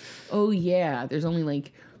 It's like, oh yeah, there's only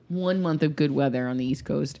like 1 month of good weather on the East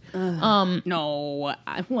Coast. No.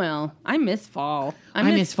 I miss fall. I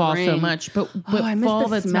miss fall so much, but I miss fall the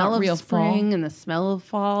that's smell not of real spring fall. and the smell of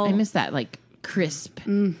fall. I miss that like crisp.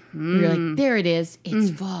 You're like, there it is.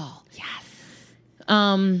 It's fall. Yes.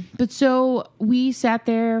 But so we sat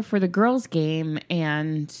there for the girls' game,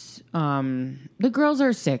 and the girls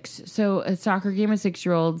are 6. So a soccer game of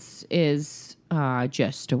 6-year-olds is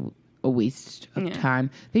just a waste of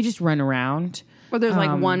time. They just run around. Or there's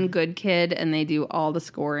like one good kid and they do all the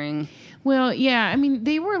scoring. Well, yeah. I mean,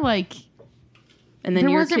 they were like, and then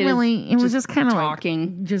there your wasn't kid really. It was just kind of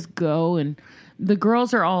talking. like, just go. And the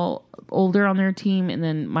girls are all older on their team, and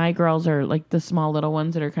then my girls are like the small little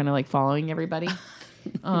ones that are kind of like following everybody,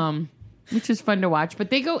 which is fun to watch. But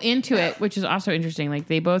they go into it, which is also interesting. Like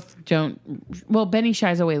they both don't. Well, Benny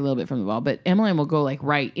shies away a little bit from the ball, but Emmeline will go like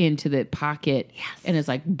right into the pocket, and is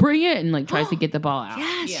like, bring it, and like tries to get the ball out.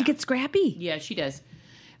 Yeah, she gets scrappy. Yeah, she does.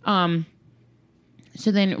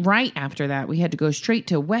 So then right after that, we had to go straight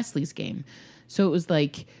to Wesley's game. So it was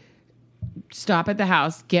like, stop at the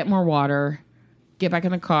house, get more water, get back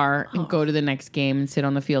in the car, and go to the next game and sit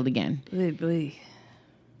on the field again.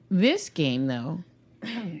 This game, though,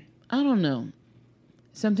 I don't know.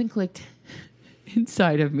 Something clicked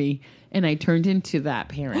inside of me, and I turned into that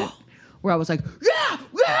parent where I was like, yeah!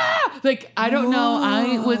 Like, I don't know.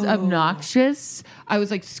 I was obnoxious. I was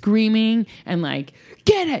like screaming and like,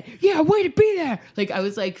 get it. Yeah, way to be there. Like, I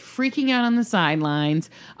was like freaking out on the sidelines.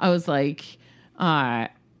 I was like, so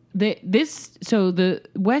the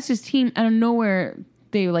West's team out of nowhere,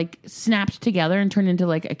 they like snapped together and turned into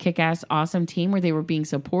like a kick-ass awesome team where they were being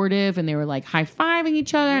supportive and they were like high-fiving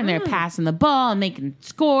each other and they were passing the ball and making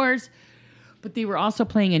scores. But they were also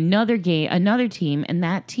playing another team, and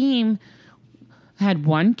that team had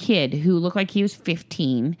one kid who looked like he was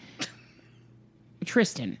 15.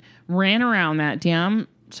 Tristan ran around that damn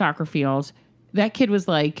soccer field. That kid was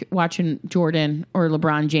like watching Jordan or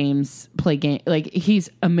LeBron James play game. Like, he's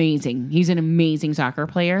amazing. He's an amazing soccer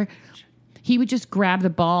player. He would just grab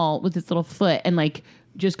the ball with his little foot and like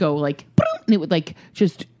just go like, and it would like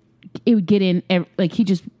just, it would get in. Like, he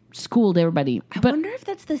just schooled everybody. I wonder if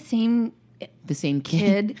that's the same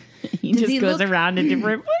kid. He just goes around in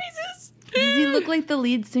different places. Does he look like the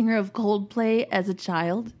lead singer of Coldplay as a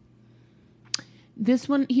child? This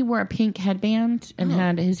one, he wore a pink headband and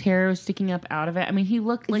had his hair sticking up out of it. I mean, he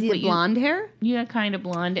looked like... Is he blonde hair? Yeah, kind of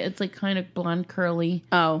blonde. It's like kind of blonde curly.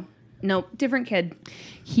 Oh, no, different kid.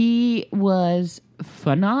 He was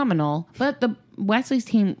phenomenal. But Wesley's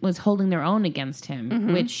team was holding their own against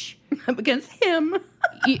him, which Against him.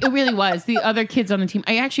 it really was. The other kids on the team,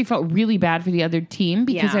 I actually felt really bad for the other team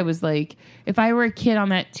because Yeah. I was like, if I were a kid on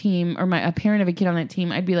that team or a parent of a kid on that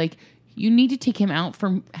team, I'd be like, you need to take him out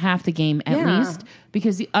for half the game at Yeah. least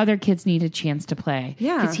because the other kids need a chance to play.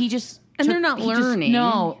 Yeah. Because he just... And they're not learning.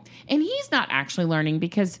 No. And he's not actually learning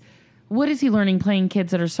because what is he learning playing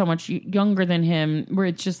kids that are so much younger than him where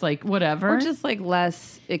it's just like, whatever. Or just like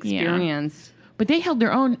less experienced. But they held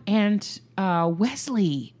their own. And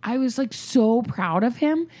Wesley, I was like so proud of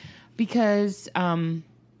him because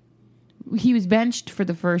he was benched for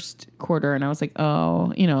the first quarter. And I was like,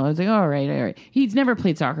 oh, I was like, all right. He's never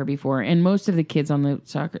played soccer before. And most of the kids on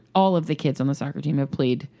the all of the kids on the soccer team have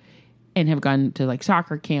played and have gone to like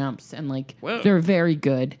soccer camps and like they're very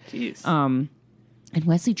good. Jeez. And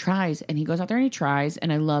Wesley tries and he goes out there and he tries.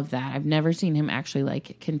 And I love that. I've never seen him actually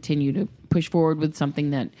like continue to push forward with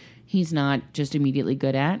something that he's not just immediately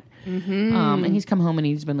good at. And he's come home and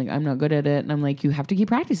he's been like, I'm not good at it. And I'm like, you have to keep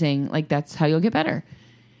practicing. Like that's how you'll get better.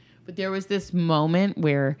 But there was this moment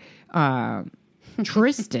where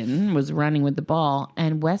Tristan was running with the ball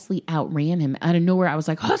and Wesley outran him out of nowhere. I was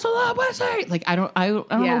like, hustle up, Wesley! Like I don't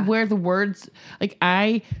know where the words. Like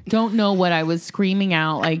I don't know what I was screaming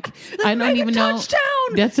out. Like I don't even know. Touchdown!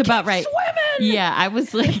 That's about Keep right. swimming! Yeah, I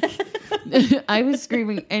was like, I was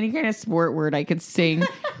screaming any kind of sport word I could sing.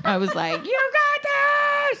 I was like, you got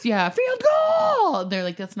this! Yeah, field goal! They're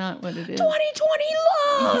like, that's not what it is. 2020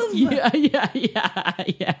 love!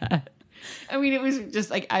 Yeah. I mean, it was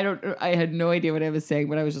just like, I had no idea what I was saying,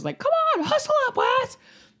 but I was just like, come on, hustle up, Wes.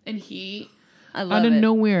 And he, I love out of it.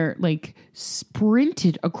 nowhere, like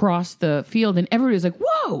sprinted across the field and everybody was like,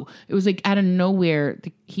 whoa. It was like out of nowhere,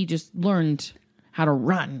 he just learned how to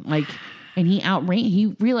run. Like, and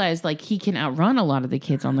he realized like he can outrun a lot of the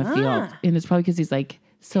kids on the field. And it's probably because he's like,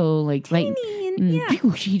 so like, light.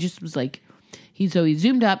 He just was like, he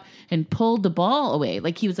zoomed up and pulled the ball away.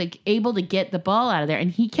 Like he was like able to get the ball out of there. And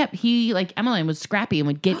he like Emmeline was scrappy and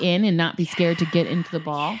would get in and not be scared to get into the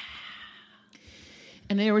ball.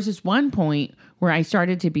 And there was this one point where I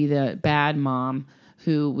started to be the bad mom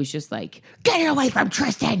who was just like, get it away from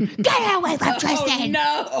Tristan. Get it away from Tristan.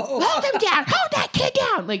 No. Hold him down. Hold that kid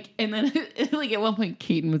down. Like, and then like at one point,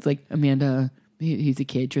 Keaton was like, Amanda, he's a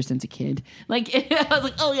kid. Tristan's a kid. Like, I was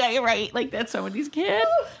like, oh yeah, you're right. Like that's somebody's kid.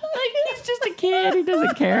 Like he's just a kid. He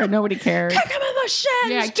doesn't care. Nobody cares. Kick him in the shins!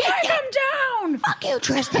 Yeah, Kick him down! Fuck you,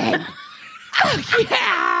 Tristan.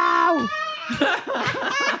 Yeah.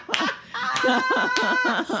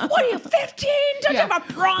 What are you, 15? Don't you have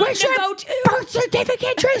a prom Where's to your go to? birth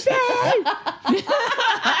certificate, Tristan?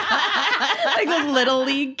 Like those little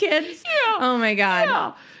league kids? Yeah. Oh my God.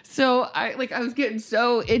 Yeah. So I was getting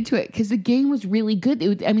so into it because the game was really good.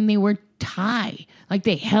 They were tie. Like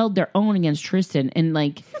they held their own against Tristan, and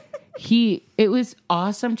like it was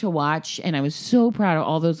awesome to watch. And I was so proud of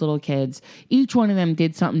all those little kids. Each one of them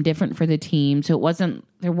did something different for the team. So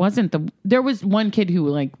there was one kid who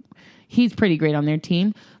like he's pretty great on their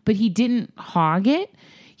team, but he didn't hog it.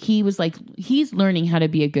 He was like, he's learning how to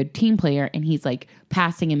be a good team player, and he's like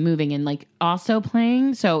passing and moving and like also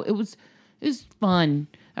playing. So it was fun.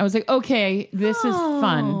 I was like, okay, this is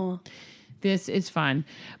fun. This is fun.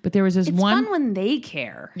 But there was this It's one. fun when they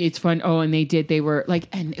care. It's fun. Oh, and they were like,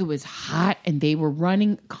 and it was hot and they were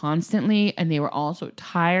running constantly and they were also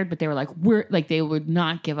tired, but they were like, they would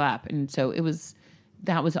not give up. And so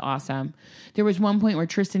that was awesome. There was one point where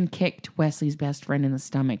Tristan kicked Wesley's best friend in the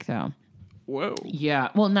stomach though. Whoa. Yeah.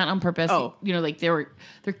 Well, not on purpose. Oh. Like they're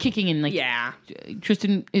kicking and like, Yeah.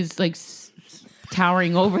 Tristan is like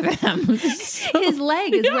towering over them. His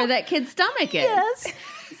leg is where that kid's stomach is. Yes.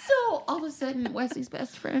 So all of a sudden, Wesley's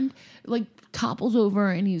best friend like topples over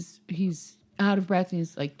and he's out of breath and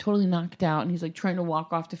he's like totally knocked out and he's like trying to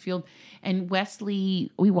walk off the field. And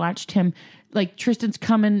Wesley, we watched him like Tristan's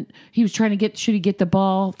coming. He was trying to should he get the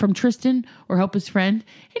ball from Tristan or help his friend?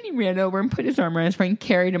 And he ran over and put his arm around his friend,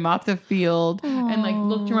 carried him off the field, and like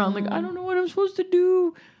looked around like I don't know what I'm supposed to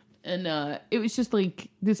do. And it was just like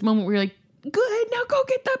this moment where you're like, good, now go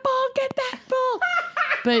get the ball, get that ball.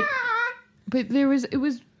 But it was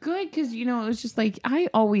good because, it was just like, I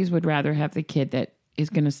always would rather have the kid that is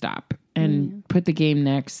going to stop and put the game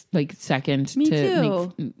next, like second Me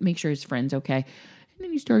to too. make sure his friend's okay. And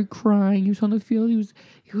then he started crying. He was on the field.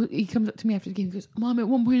 He comes up to me after the game. He goes, Mom, at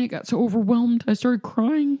one point I got so overwhelmed. I started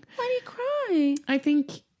crying. Why do you cry? I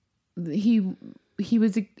think he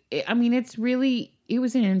was, it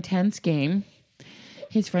was an intense game.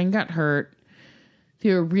 His friend got hurt.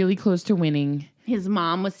 They were really close to winning. His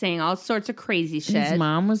mom was saying all sorts of crazy shit. His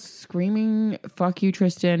mom was screaming, "Fuck you,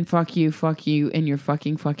 Tristan! Fuck you, and your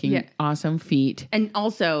fucking Yeah. awesome feet." And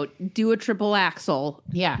also, do a triple axel.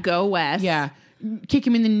 Yeah. Go West. Yeah. Kick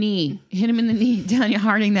him in the knee. Hit him in the knee. Tanya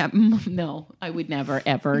Harding that. No, I would never,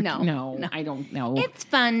 ever. No. I don't know. It's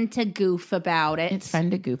fun to goof about it. It's fun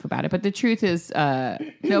to goof about it. But the truth is,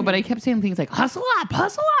 no, but I kept saying things like, hustle up.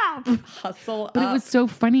 Hustle But up. it was so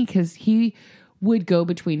funny because he would go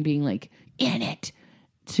between being like, in it,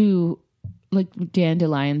 to like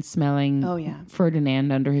dandelion smelling Oh, yeah.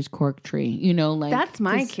 Ferdinand under his cork tree. You know, like. That's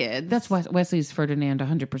my 'cause kids. That's Wesley's Ferdinand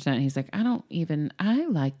 100%. He's like, I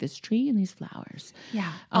like this tree and these flowers.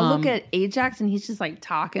 Yeah. I'll look at Ajax and he's just like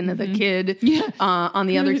talking to the kid on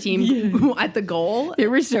the other team at the goal. There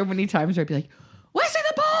were so many times where I'd be like, Wesley,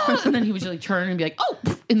 the ball! And then he would just like turn and be like, oh,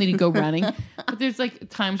 and then he'd go running. But there's like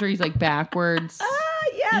times where he's like backwards,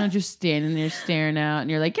 Yes. you know, just standing there staring out,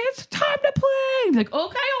 and you're like, it's time to play. And he'd be like,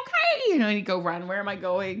 okay, you know, and he'd go run. Where am I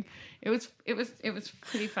going? It was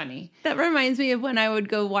pretty funny. That reminds me of when I would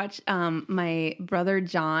go watch my brother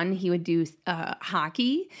John. He would do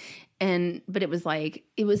hockey, but it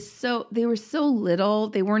was so they were so little.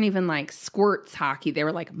 They weren't even like squirts hockey. They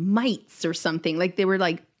were like mites or something. Like they were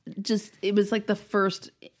like it was like the first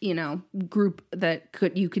group that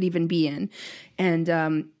you could even be in, and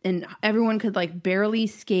everyone could like barely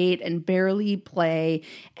skate and barely play.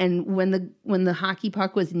 And when the hockey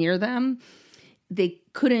puck was near them, they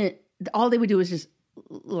couldn't. All they would do was just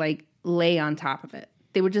like lay on top of it.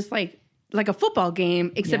 They would just like a football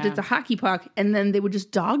game, except it's a hockey puck, and then they would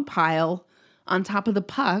just dogpile on top of the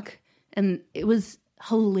puck, and it was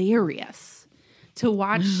hilarious to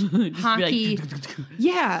watch hockey.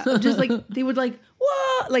 Yeah, just like they would like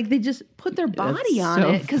whoa, like they just put their body That's on so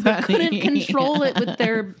it because they couldn't funny. control it with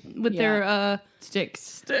their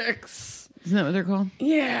Sticks. Isn't that what they're called?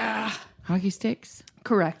 yeah. Hockey sticks?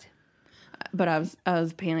 Correct. But I was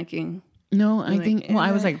panicking. No, I think. Well,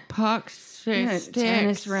 I was like pucks, Yeah, sticks.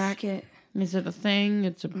 tennis racket, Is it a thing?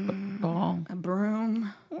 It's a ball. a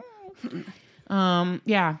broom.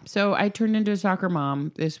 Yeah. So I turned into a soccer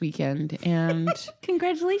mom this weekend, and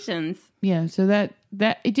Congratulations. yeah. So that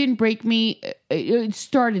it didn't break me. It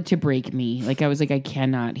started to break me. Like I was like, I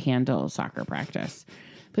cannot handle soccer practice.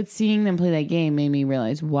 But seeing them play that game made me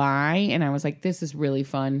realize why, and I was like, this is really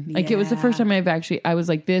fun. Like it was the first time I was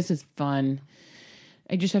like, this is fun.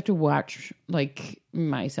 I just have to watch like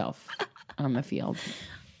myself on the field.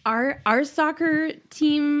 Our soccer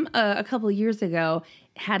team a couple of years ago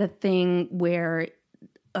had a thing where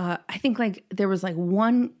I think like there was like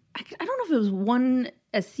one. I don't know if it was one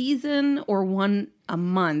a season or one a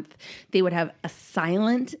month. They would have a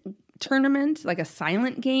silent tournament, like a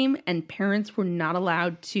silent game, and parents were not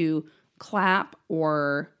allowed to clap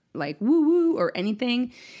or like woo woo or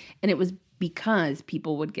anything. And it was because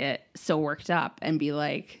people would get so worked up and be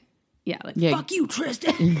like, fuck you,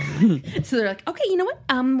 Tristan. So they're like, okay, you know what?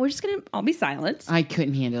 We're just gonna all be silent. I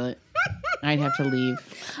couldn't handle it. I'd have to leave.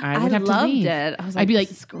 I I would have to loved leave. it. I was like, I'd be like,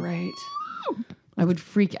 this is great. I would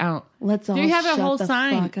freak out. Let's all They have a shut whole the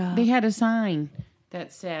sign. fuck up. They had a sign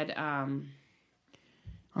that said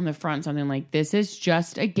on the front something like, "This is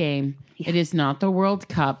just a game. It is not the World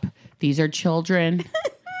Cup. These are children.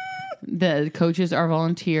 The coaches are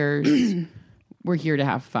volunteers. We're here to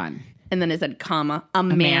have fun." And then it said, comma,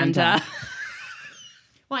 Amanda.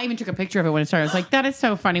 Well, I even took a picture of it when it started. I was like, that is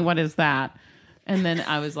so funny. What is that? And then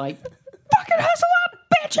I was like, fucking hustle up,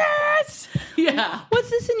 bitches! Yeah. What's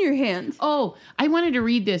this in your hand? Oh, I wanted to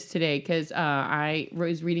read this today because I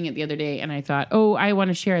was reading it the other day, and I thought, oh, I want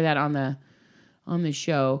to share that on the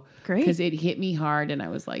show. Great. Because it hit me hard, and I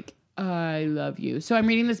was like, I love you. So I'm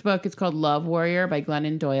reading this book. It's called Love Warrior by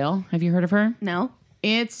Glennon Doyle. Have you heard of her? No.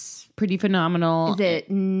 It's pretty phenomenal. Is it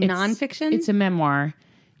nonfiction? It's a memoir.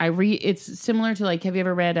 It's similar to like, have you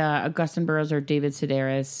ever read Augustin Burroughs or David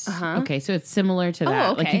Sedaris? Uh-huh. Okay, so it's similar to that.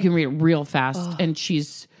 okay. Like you can read it real fast, and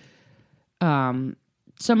she's some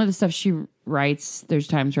of the stuff she writes. There's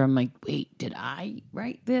times where I'm like, wait, did I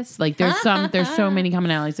write this? Like there's so many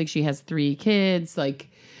commonalities. Like she has 3 kids. Like,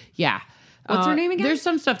 yeah. What's her name again? There's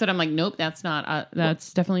some stuff that I'm like, nope, that's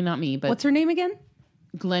definitely not me. But What's her name again?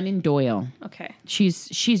 Glennon Doyle. Okay.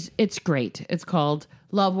 It's great. It's called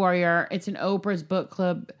Love Warrior. It's an Oprah's Book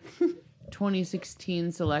Club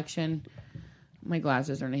 2016 selection. My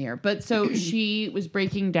glasses aren't here. But so she was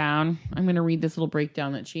breaking down. I'm going to read this little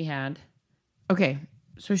breakdown that she had. Okay.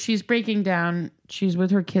 So she's breaking down. She's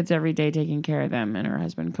with her kids every day taking care of them. And her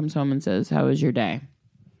husband comes home and says, how was your day?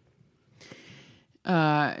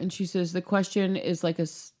 And she says the question is like a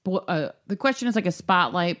spotlight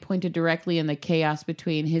pointed directly in the chaos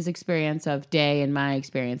between his experience of day and my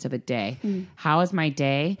experience of a day. How is my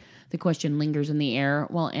day? The question lingers in the air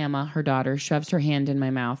while Emma, her daughter, shoves her hand in my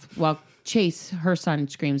mouth, while Chase, her son,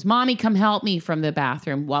 screams, "Mommy, come help me," from the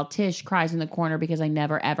bathroom, while Tish cries in the corner because I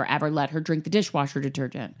never, ever, ever let her drink the dishwasher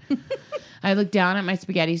detergent. I look down at my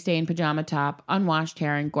spaghetti-stained pajama top, unwashed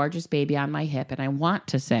hair, and gorgeous baby on my hip, and I want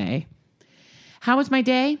to say, how was my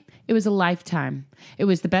day? It was a lifetime. It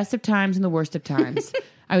was the best of times and the worst of times.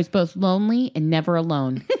 I was both lonely and never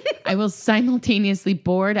alone. I was simultaneously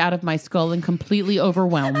bored out of my skull and completely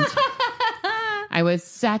overwhelmed. I was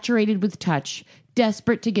saturated with touch,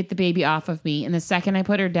 desperate to get the baby off of me, and the second I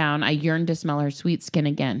put her down, I yearned to smell her sweet skin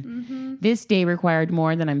again. This day required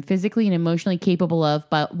more than I'm physically and emotionally capable of,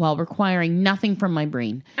 but while requiring nothing from my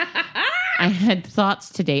brain. I had thoughts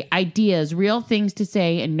today, ideas, real things to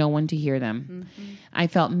say, and no one to hear them. I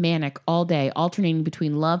felt manic all day, alternating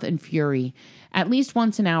between love and fury. At least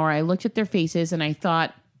once an hour, I looked at their faces and I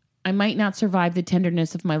thought I might not survive the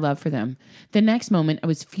tenderness of my love for them. The next moment, I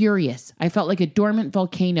was furious. I felt like a dormant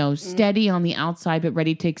volcano, steady on the outside, but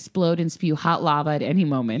ready to explode and spew hot lava at any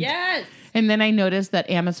moment. Yes. And then I noticed that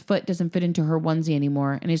Emma's foot doesn't fit into her onesie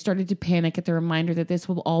anymore, and I started to panic at the reminder that this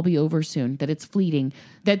will all be over soon, that it's fleeting,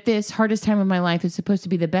 that this hardest time of my life is supposed to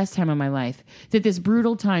be the best time of my life, that this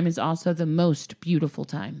brutal time is also the most beautiful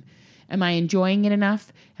time. Am I enjoying it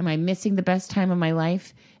enough? Am I missing the best time of my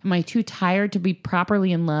life? Am I too tired to be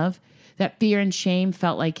properly in love? That fear and shame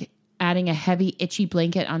felt like adding a heavy, itchy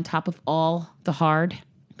blanket on top of all the hard.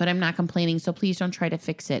 But I'm not complaining, so please don't try to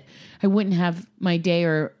fix it. I wouldn't have my day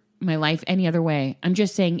or my life any other way. I'm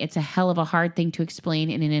just saying it's a hell of a hard thing to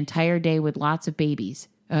explain in an entire day with lots of babies.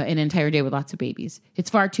 It's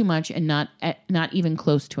far too much and not even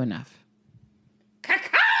close to enough.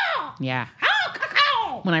 Cacao! Yeah. Oh,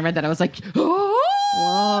 cacao! When I read that, I was like, oh!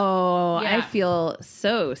 Whoa. Yeah. I feel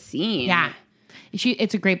so seen. Yeah.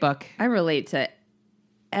 It's a great book. I relate to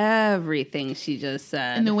everything she just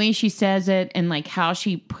said. And the way she says it and like how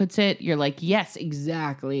she puts it, you're like, yes,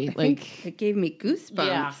 exactly. Like it gave me goosebumps.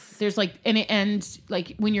 yeah. There's like, and it ends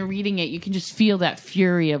like when you're reading it, you can just feel that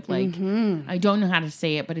fury of like, I don't know how to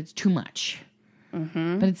say it, but it's too much.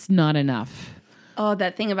 But it's not enough. Oh,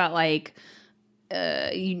 that thing about like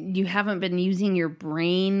you haven't been using your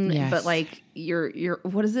brain, Yes. but like you're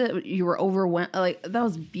what is it? You were overwhelmed. Like that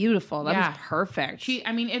was beautiful. That was perfect.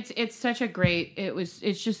 It's such a great.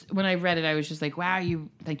 It's just when I read it, I was just like, wow, she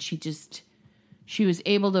was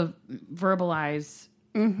able to verbalize,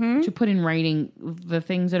 to put in writing the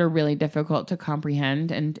things that are really difficult to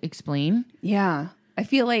comprehend and explain. Yeah, I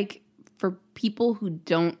feel like for people who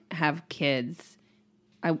don't have kids,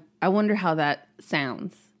 I wonder how that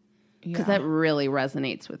sounds. Because that really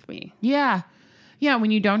resonates with me. Yeah. Yeah. When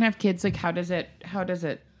you don't have kids, like how does it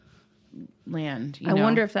land? I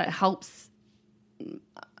wonder if that helps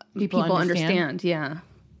people understand. Yeah.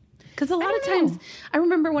 Because a lot of times I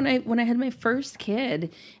remember when I had my first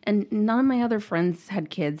kid and none of my other friends had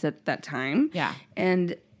kids at that time. Yeah.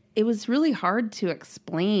 And it was really hard to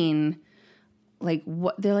explain like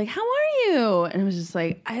what they're like, how are you? And it was just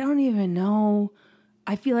like, I don't even know.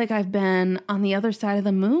 I feel like I've been on the other side of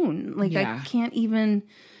the moon. Like I can't even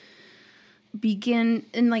begin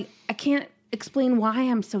and like I can't explain why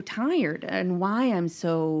I'm so tired and why I'm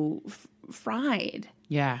so fried.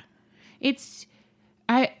 Yeah. It's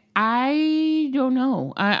I don't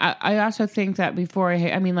know. I also think that before I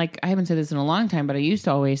haven't said this in a long time, but I used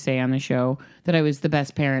to always say on the show that I was the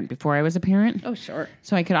best parent before I was a parent. Oh, sure.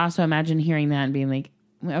 So I could also imagine hearing that and being like,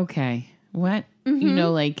 okay, what? You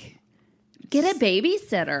know, like get a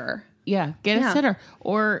babysitter. Yeah, get a sitter.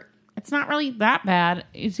 Or it's not really that bad.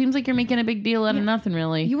 It seems like you're making a big deal out of nothing,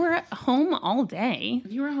 really. You were at home all day.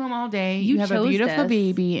 You were home all day. You have a beautiful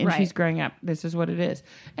baby, and she's growing up. This is what it is.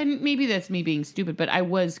 And maybe that's me being stupid, but I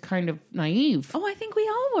was kind of naive. Oh, I think we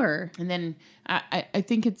all were. And then I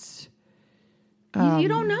think it's... you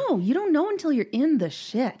don't know. You don't know until you're in the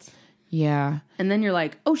shit. Yeah. And then you're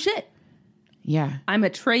like, oh, shit. Yeah. I'm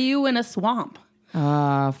Atreyu in a swamp.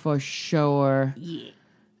 For sure.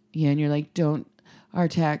 Yeah, and you're like, don't,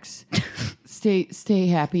 Artax, stay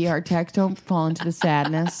happy, Artax. Don't fall into the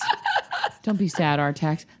sadness. Don't be sad,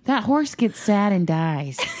 Artax. That horse gets sad and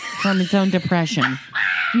dies from its own depression.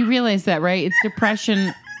 You realize that, right? It's depression.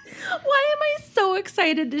 Why am I so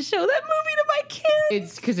excited to show that movie to my kids?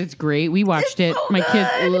 It's because it's great. We watched it. So My kids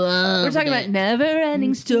good. love We're talking it. about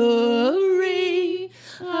Never-Ending Story.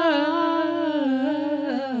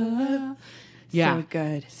 Yeah. So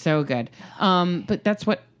good. So good. But that's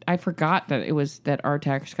what I forgot that it was that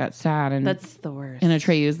Artax got sad, and That's the worst. and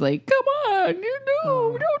Atreyu was like, "Come on,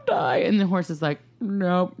 don't die," and the horse is like,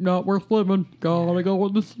 "Nope, not worth living. Gotta go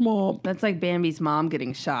with the swamp." That's like Bambi's mom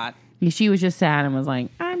getting shot. She was just sad and was like,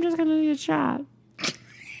 "I'm just gonna get shot."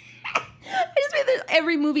 I just mean that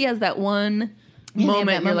every movie has that one moment.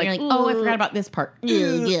 And you're like, "Oh, I forgot about this part."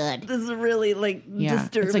 Good. This is really like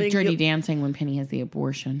disturbing. It's like Dirty Dancing when Penny has the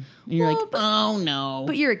abortion. And you're like, "Oh no!"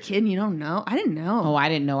 But you're a kid and you don't know. I didn't know. Oh, I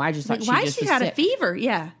didn't know. I just thought like, she why just she was got sick. a fever?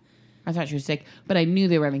 Yeah. I thought she was sick, but I knew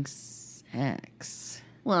they were having sex.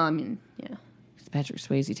 Well, I mean, yeah. Patrick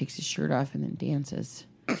Swayze takes his shirt off and then dances.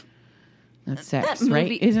 That's sex, That movie-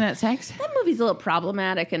 right? Isn't that sex? That movie's a little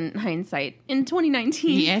problematic in hindsight. In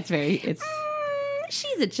 2019, Yeah, it's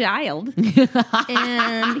she's a child and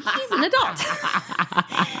he's an adult.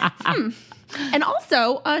 And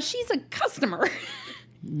also, she's a customer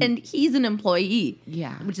and he's an employee.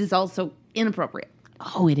 Yeah. Which is also inappropriate.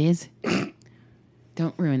 Oh, it is.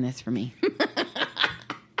 Don't ruin this for me.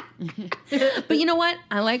 But you know what?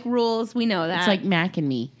 I like rules. We know that. It's like Mac and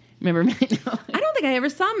Me. Remember? No, I don't think I ever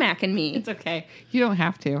saw Mac and Me. it's okay. You don't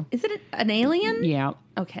have to. Is it an alien? Yeah.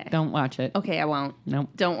 Okay. Don't watch it. Okay, I won't. Nope.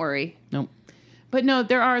 Don't worry. Nope. But no,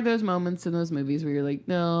 there are those moments in those movies where you're like,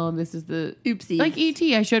 no, this is the Oopsies. Like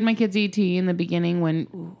E.T. I showed my kids E.T. in the beginning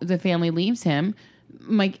when the family leaves him.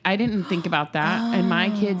 I didn't think about that, and my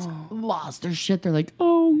kids lost their shit. They're like,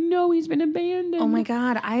 "Oh no, he's been abandoned." Oh my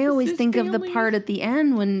God. I always his think of the family. part at the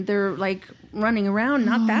end when they're like running around,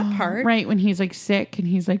 not that part. Right, when he's like sick and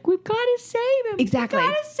he's like, "We've got to save him. Exactly. We've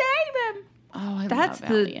got to save him." Oh, I That's love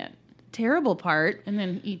the- Elliot. Terrible part. And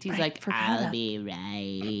then E.T.'s like, forgot "I'll about- be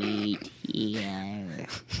right here."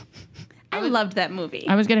 I loved that movie.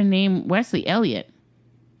 I was gonna name Wesley Elliot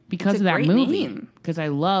because It's of a that great movie. name. Because I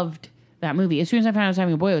loved that movie. As soon as I found out I was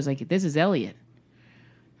having a boy, I was like, "This is Elliot."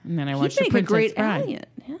 And then I watched He'd The make a Princess great Bride. Elliot.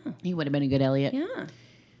 Yeah. He would have been a good Elliot. Yeah.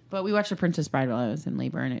 But we watched The Princess Bride while I was in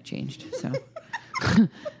labor, and it changed. So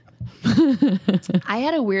I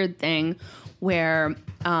had a weird thing where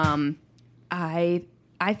I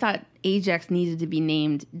thought Ajax needed to be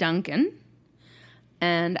named Duncan.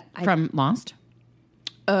 And I from Lost,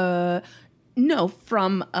 no,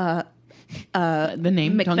 from the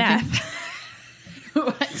name Duncan. Macbeth.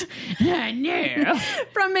 What? No.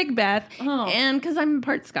 From Macbeth. Oh. And because I'm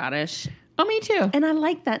part Scottish. Oh, me too. And I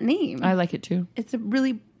like that name. I like it too. It's a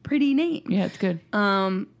really pretty name. Yeah, it's good.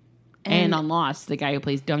 And And on Lost, the guy who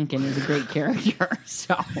plays Duncan is a great character.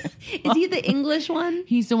 So is he the English one?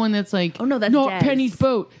 he's the one that's like, Oh, no, that's not Des. Penny's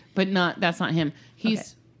boat, but that's not him.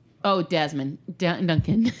 He's Desmond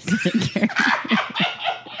Duncan. is the character.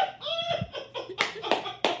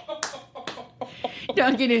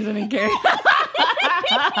 Duncan isn't a character.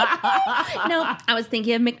 No, I was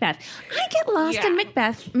thinking of Macbeth. I get lost Yeah. in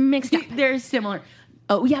Macbeth mixed up. They're similar.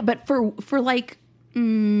 Oh yeah, but for like a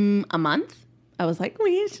month, I was like,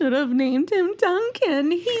 we should have named him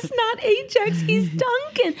Duncan. He's not Ajax, he's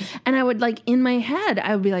Duncan. And I would like in my head,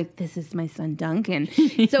 I would be like, this is my son Duncan.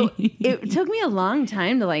 So it took me a long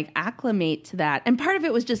time to like acclimate to that. And part of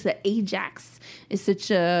it was just that Ajax is such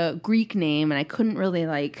a Greek name, and I couldn't really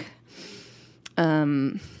like.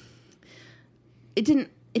 It didn't.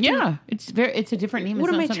 Yeah, it's a different name. It's What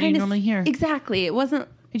am not I something trying you to normally hear. Exactly. It wasn't.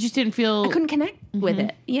 It just didn't feel. I couldn't connect with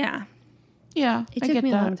it. Yeah. Yeah, It I took get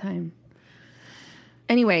me that. a long time.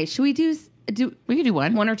 Anyway, should we do We could do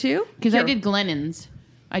one one or two? because I Sure. did Glennon's.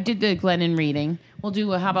 I did the Glennon reading. We'll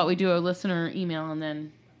do. How about we do a listener email and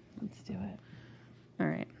then Let's do it. All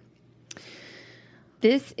right.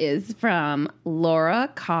 This is from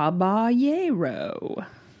Laura Caballero.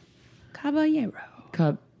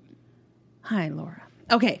 Cub. Hi, Laura.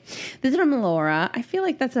 Okay, this is from Laura. I feel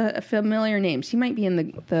like that's a familiar name. She might be in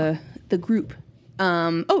the group.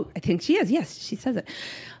 I think she is. Yes, she says it.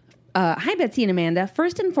 Hi, Betsy and Amanda.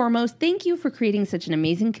 First and foremost, thank you for creating such an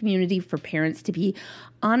amazing community for parents to be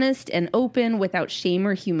honest and open without shame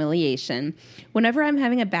or humiliation. Whenever I'm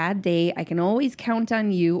having a bad day, I can always count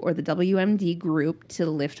on you or the WMD group to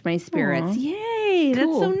lift my spirits. Yay,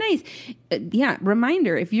 that's so nice. Yeah,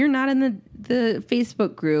 reminder, if you're not in the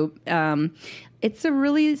Facebook group, it's a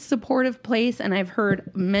really supportive place, and I've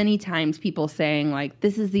heard many times people saying, like,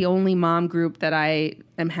 this is the only mom group that I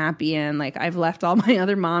am happy in. Like, I've left all my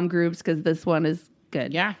other mom groups because this one is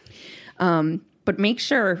good. Yeah. But make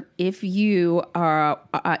sure if you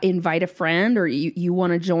invite a friend or you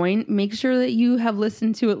want to join, make sure that you have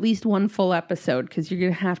listened to at least one full episode because you're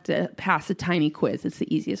going to have to pass a tiny quiz. It's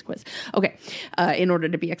the easiest quiz. Okay. In order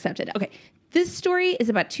to be accepted. Okay. This story is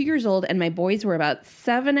about 2 years old and my boys were about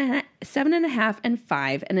 7.5 and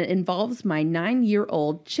 5, and it involves my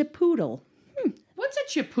 9-year-old Chipoodle. What's a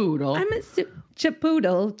chipoodle? I'm a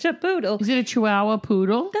chipoodle. Is it a Chihuahua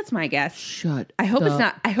poodle? That's my guess. Shut. I hope it's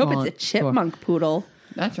not. I hope it's a front chipmunk poodle.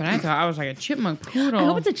 That's what I thought. I was like a chipmunk poodle. I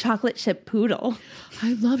hope it's a chocolate chip poodle.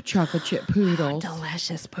 I love chocolate chip poodles.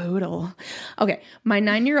 Delicious poodle. Okay, my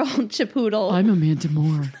 9-year-old chipoodle. I'm Amanda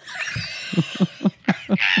Moore.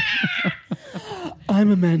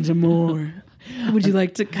 I'm Amanda Moore. Would you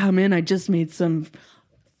like to come in? I just made some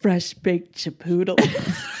fresh baked chipoodle.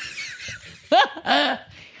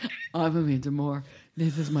 I'm Amanda Moore.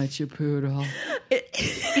 This is my chipoodle. It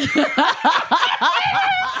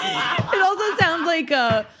also sounds like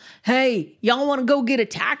hey, y'all want to go get a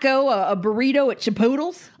taco, a burrito at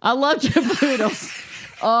Chipoodles? I love chipoodles.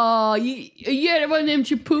 Oh, you had one of them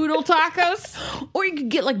chipoodle tacos? Or you could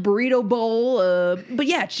get like burrito bowl, but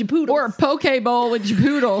yeah, Chipoodles. Or a poke bowl with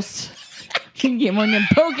chipoodles. You can get one of them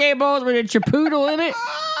poke bowls with a chipoodle in it.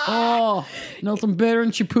 Oh, nothing better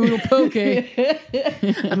than chipoodle poke.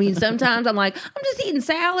 I mean, sometimes I'm like, I'm just eating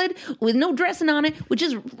salad with no dressing on it, which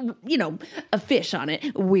is, a fish on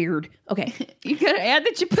it. Weird. Okay. You gotta add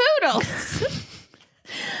the chipoodles.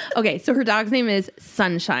 Okay, so her dog's name is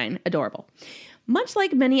Sunshine. Adorable. Much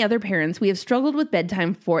like many other parents, we have struggled with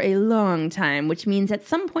bedtime for a long time, which means at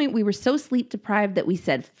some point we were so sleep deprived that we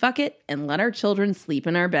said, fuck it, and let our children sleep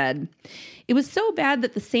in our bed. It was so bad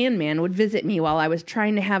that the Sandman would visit me while I was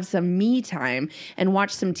trying to have some me time and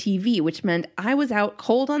watch some TV, which meant I was out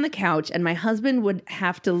cold on the couch and my husband would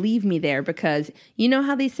have to leave me there because you know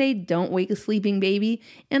how they say, don't wake a sleeping baby?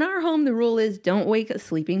 In our home, the rule is don't wake a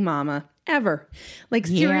sleeping mama. Ever. Like,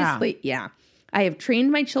 seriously, yeah. I have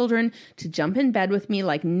trained my children to jump in bed with me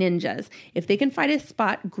like ninjas. If they can find a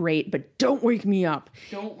spot, great, but don't wake me up.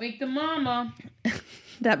 Don't wake the mama.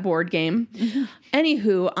 That board game.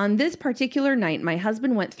 Anywho, on this particular night, my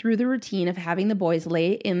husband went through the routine of having the boys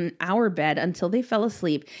lay in our bed until they fell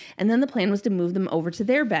asleep, and then the plan was to move them over to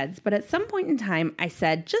their beds. But at some point in time, I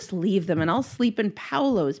said, just leave them and I'll sleep in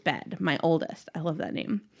Paolo's bed, my oldest. I love that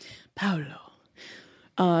name. Paolo.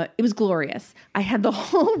 It was glorious. I had the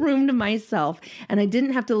whole room to myself, and I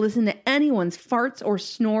didn't have to listen to anyone's farts or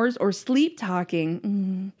snores or sleep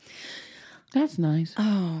talking. That's nice.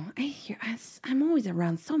 Oh, I'm always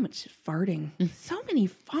around so much farting. So many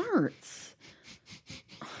farts.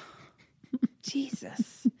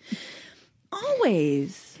 Jesus.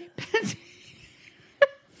 Always.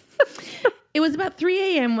 It was about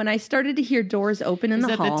 3 a.m. when I started to hear doors open in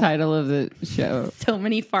the hall. Is that the title of the show? So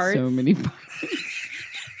many farts. So many farts.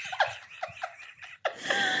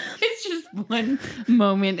 It's just one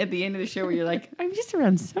moment at the end of the show where you're like, I'm just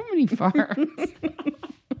around so many farts.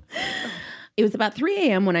 It was about 3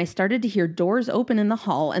 a.m. when I started to hear doors open in the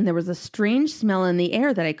hall, and there was a strange smell in the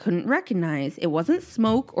air that I couldn't recognize. It wasn't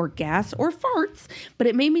smoke or gas or farts, but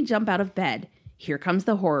it made me jump out of bed. Here comes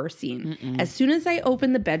the horror scene. As soon as I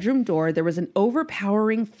opened the bedroom door, there was an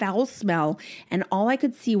overpowering foul smell, and all I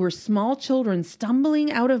could see were small children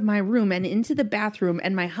stumbling out of my room and into the bathroom,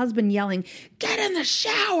 and my husband yelling, "Get in the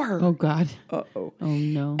shower!" Oh, God. Uh-oh. Oh,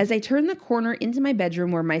 no. As I turn the corner into my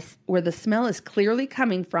bedroom where the smell is clearly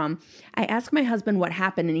coming from, I ask my husband what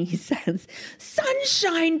happened, and he says,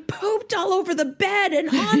 "Sunshine pooped all over the bed and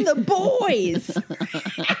on the boys."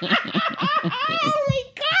 Oh, my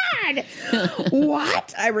God.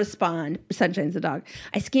 What? I respond. Sunshine's the dog.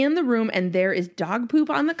 I scan the room, and there is dog poop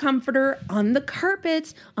on the comforter, on the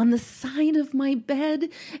carpet, on the side of my bed,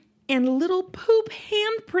 and little poop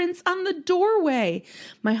handprints on the doorway.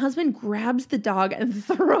 My husband grabs the dog and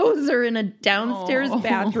throws her in a downstairs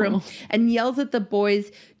bathroom and yells at the boys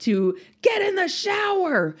to get in the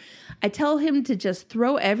shower. I tell him to just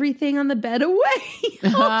throw everything on the bed away. Oh,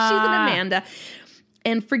 she's an Amanda.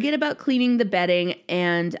 And forget about cleaning the bedding,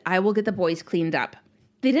 and I will get the boys cleaned up.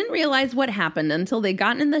 They didn't realize what happened until they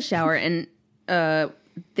got in the shower and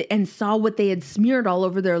saw what they had smeared all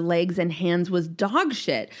over their legs and hands was dog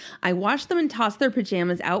shit. I washed them and tossed their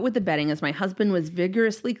pajamas out with the bedding as my husband was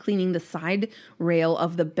vigorously cleaning the side rail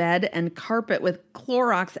of the bed and carpet with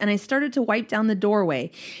Clorox, and I started to wipe down the doorway.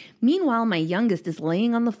 Meanwhile, my youngest is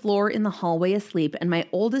laying on the floor in the hallway asleep, and my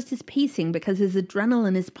oldest is pacing because his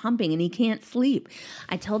adrenaline is pumping and he can't sleep.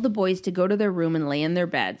 I tell the boys to go to their room and lay in their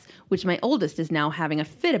beds, which my oldest is now having a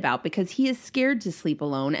fit about because he is scared to sleep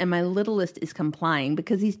alone, and my littlest is complying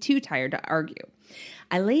because he's too tired to argue.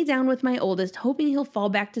 I lay down with my oldest, hoping he'll fall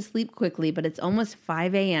back to sleep quickly, but it's almost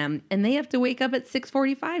 5 a.m., and they have to wake up at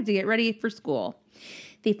 6:45 to get ready for school.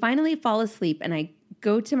 They finally fall asleep, and I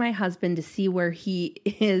go to my husband to see where he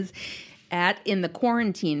is at in the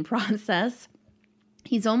quarantine process.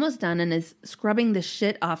 He's almost done and is scrubbing the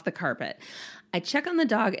shit off the carpet. I check on the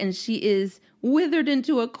dog and she is withered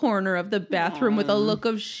into a corner of the bathroom with a look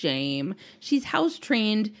of shame. She's house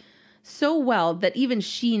trained so well that even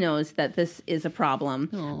she knows that this is a problem.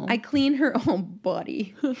 Aww. I clean her, oh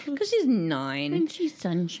buddy, because she's 9. And she's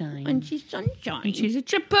sunshine. And she's sunshine. And she's a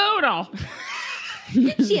chipotle.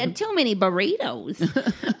 She had too many burritos.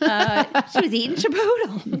 She was eating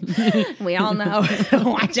chipotle. We all know.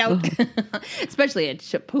 Watch out. Especially a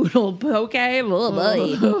chipotle poke.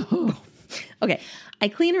 Oh, boy. Okay. I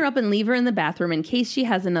clean her up and leave her in the bathroom in case she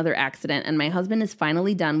has another accident, and my husband is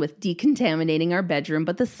finally done with decontaminating our bedroom,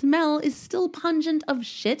 but the smell is still pungent of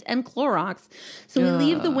shit and Clorox, so we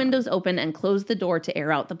leave the windows open and close the door to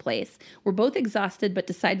air out the place. We're both exhausted, but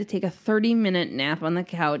decide to take a 30-minute nap on the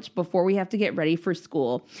couch before we have to get ready for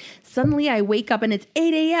school. Suddenly, I wake up and it's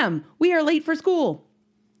 8 a.m. We are late for school.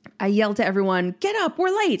 I yell to everyone, get up, we're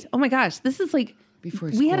late. Oh my gosh, this is like... Before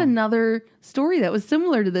we had school. another story that was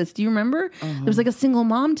similar to this. Do you remember? There was like a single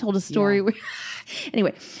mom told a story. Yeah. Where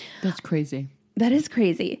anyway, That's crazy. that is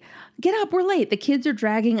crazy. Get up, we're late. The kids are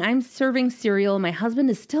dragging. I'm serving cereal. My husband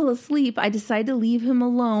is still asleep. I decide to leave him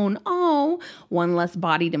alone. Oh, one less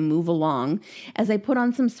body to move along. As I put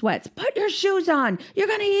on some sweats, put your shoes on. You're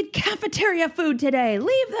going to eat cafeteria food today.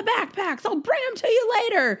 Leave the backpacks. I'll bring them to you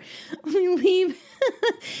later. We leave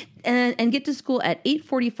and get to school at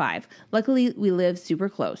 8:45. Luckily, we live super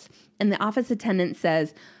close. And the office attendant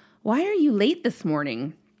says, why are you late this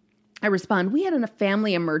morning? I respond, we had a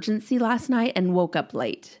family emergency last night and woke up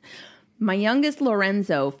late. My youngest,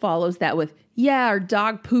 Lorenzo, follows that with, yeah, our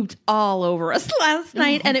dog pooped all over us last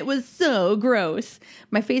night and it was so gross.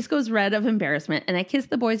 My face goes red of embarrassment and I kiss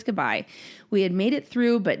the boys goodbye. We had made it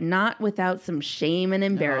through, but not without some shame and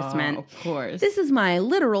embarrassment. Oh, of course. This is my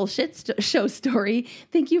literal show story.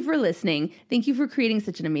 Thank you for listening. Thank you for creating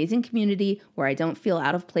such an amazing community where I don't feel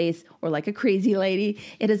out of place or like a crazy lady.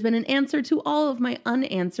 It has been an answer to all of my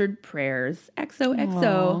unanswered prayers.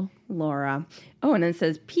 XOXO, Laura. Oh, and then it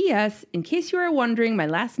says, P.S. In case you are wondering, my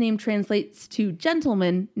last name translates to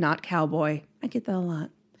gentleman, not cowboy. I get that a lot.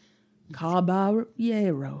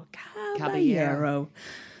 Caballero.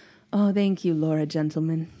 Oh, thank you, Laura,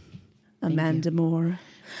 gentleman. Amanda Moore.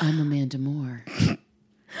 I'm Amanda Moore.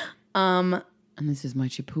 And this is my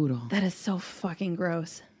chipoodle. That is so fucking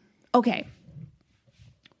gross. Okay.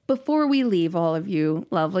 Before we leave, all of you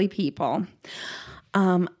lovely people,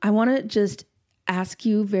 I want to just ask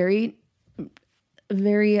you very,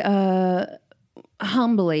 very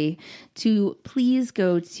humbly to please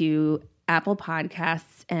go to Apple Podcasts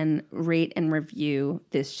and rate and review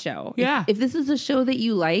this show. Yeah. If this is a show that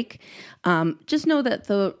you like, just know that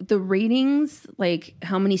the ratings, like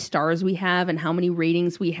how many stars we have and how many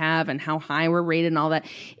ratings we have and how high we're rated and all that,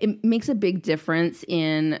 it makes a big difference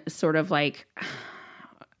in sort of like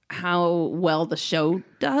how well the show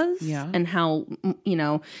does and how, you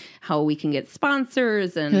know, how we can get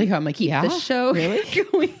sponsors and Like how I'm like, keep yeah? the show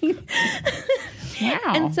going. Wow.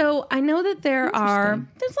 And so I know that there's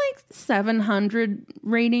like 700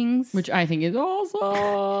 ratings. Which I think is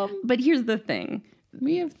awesome. But here's the thing.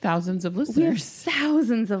 We have thousands of We have listeners.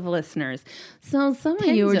 thousands of listeners. So some of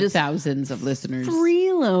you Tens are of just thousands of listeners.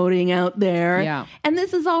 freeloading out there. Yeah. And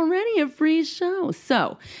this is already a free show.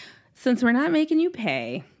 So since we're not making you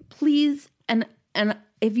pay, please, and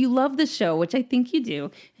if you love the show, which I think you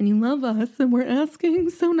do, and you love us, and we're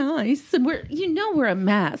asking so nice, and we're a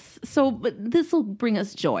mess. So, but this will bring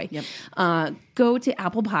us joy. Yep. Go to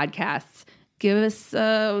Apple Podcasts. Give us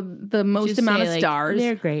the most Just amount say, of like, stars.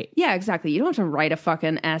 they're great. Yeah, exactly. You don't have to write a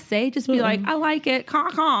fucking essay. Just be like, I like it.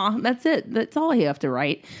 Caw. That's it. That's all you have to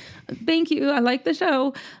write. Thank you. I like the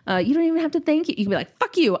show. You don't even have to thank you. You can be like,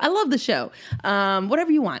 fuck you. I love the show.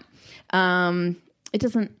 Whatever you want. It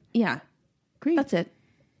doesn't. Yeah. Great. That's it.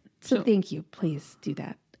 So thank you. Please do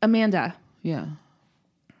that. Amanda, Yeah.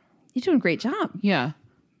 you're doing a great job. Yeah.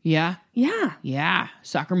 Yeah. Yeah. Yeah.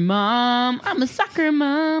 Soccer mom. I'm a soccer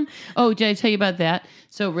mom. Oh, did I tell you about that?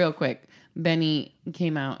 So real quick, Benny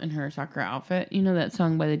came out in her soccer outfit. You know that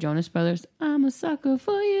song by the Jonas Brothers? I'm a sucker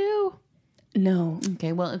for you. No.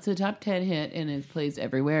 Okay, well, it's a top 10 hit and it plays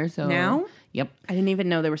everywhere. So Now? Yep. I didn't even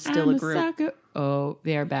know there was still I'm a group. Sucker. Oh,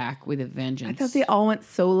 they are back with a vengeance. I thought they all went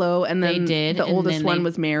solo, and then They did, the and oldest then one they-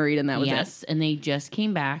 was married, and that was it. Yes, and they just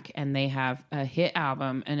came back and they have a hit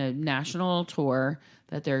album and a national tour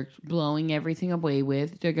that they're blowing everything away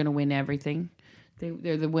with. They're going to win everything.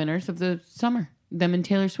 They're the winners of the summer. Them and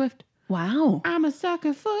Taylor Swift. Wow. I'm a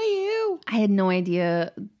sucker for you. I had no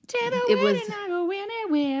idea. It was. I go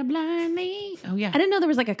anywhere blindly. Oh yeah, I didn't know there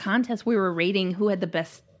was like a contest we were rating who had the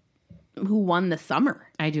best, who won the summer.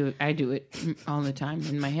 I do it all the time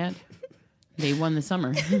in my head. They won the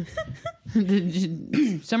summer.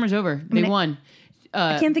 Summer's over. They won.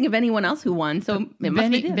 I can't think of anyone else who won, so it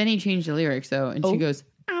must be good. Benny changed the lyrics, though, and she goes,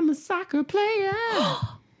 I'm a soccer player.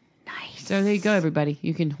 Nice. So there you go, everybody.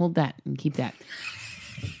 You can hold that and keep that.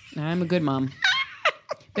 I'm a good mom.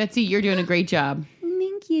 Betsy, you're doing a great job.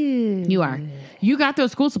 Thank you. You are. You got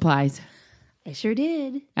those school supplies. I sure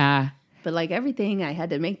did. But like everything, I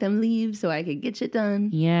had to make them leave so I could get shit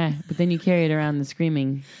done. Yeah, but then you carried around the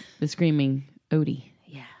screaming Odie.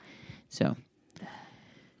 Yeah. So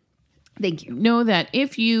thank you. know that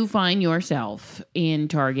if you find yourself in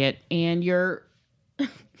Target and you're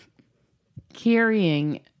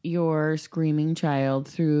carrying your screaming child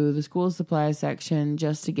through the school supply section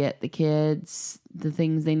just to get the kids the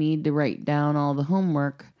things they need to write down all the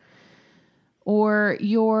homework, or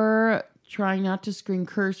you're trying not to scream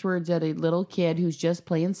curse words at a little kid who's just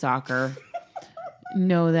playing soccer,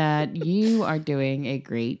 know that you are doing a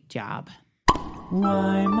great job.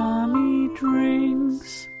 Why Mommy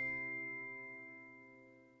Drinks.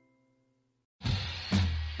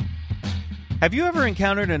 Have you ever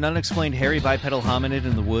encountered an unexplained hairy bipedal hominid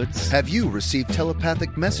in the woods? Have you received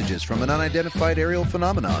telepathic messages from an unidentified aerial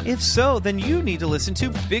phenomenon? If so, then you need to listen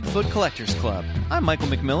to Bigfoot Collectors Club. I'm Michael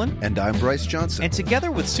McMillan. And I'm Bryce Johnson. And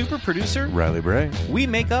together with super producer Riley Bray, we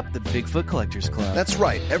make up the Bigfoot Collectors Club. That's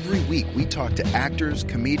right. Every week we talk to actors,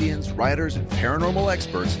 comedians, writers, and paranormal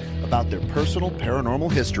experts about their personal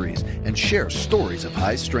paranormal histories and share stories of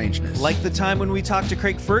high strangeness. Like the time when we talked to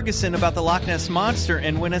Craig Ferguson about the Loch Ness Monster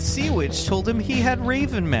and when a sea witch told him he had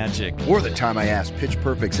raven magic. Or the time I asked Pitch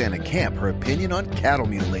Perfect's Anna Camp her opinion on cattle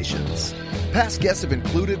mutilations. Past guests have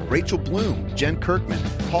included Rachel Bloom, Jen Kirkman,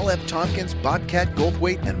 Paul F. Tompkins, Bobcat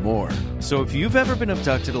Goldthwait, and more. So if you've ever been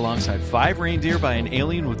abducted alongside 5 reindeer by an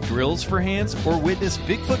alien with drills for hands, or witnessed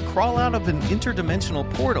Bigfoot crawl out of an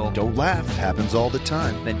interdimensional portal, don't laugh, happens all the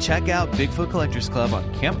time. Then check out Bigfoot Collectors Club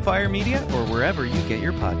on Campfire Media or wherever you get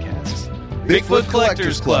your podcasts. Bigfoot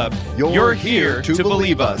Collectors Club. You're here to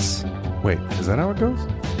believe us. Wait, is that how it goes?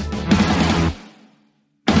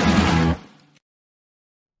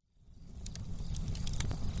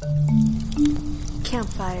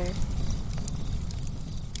 Campfire.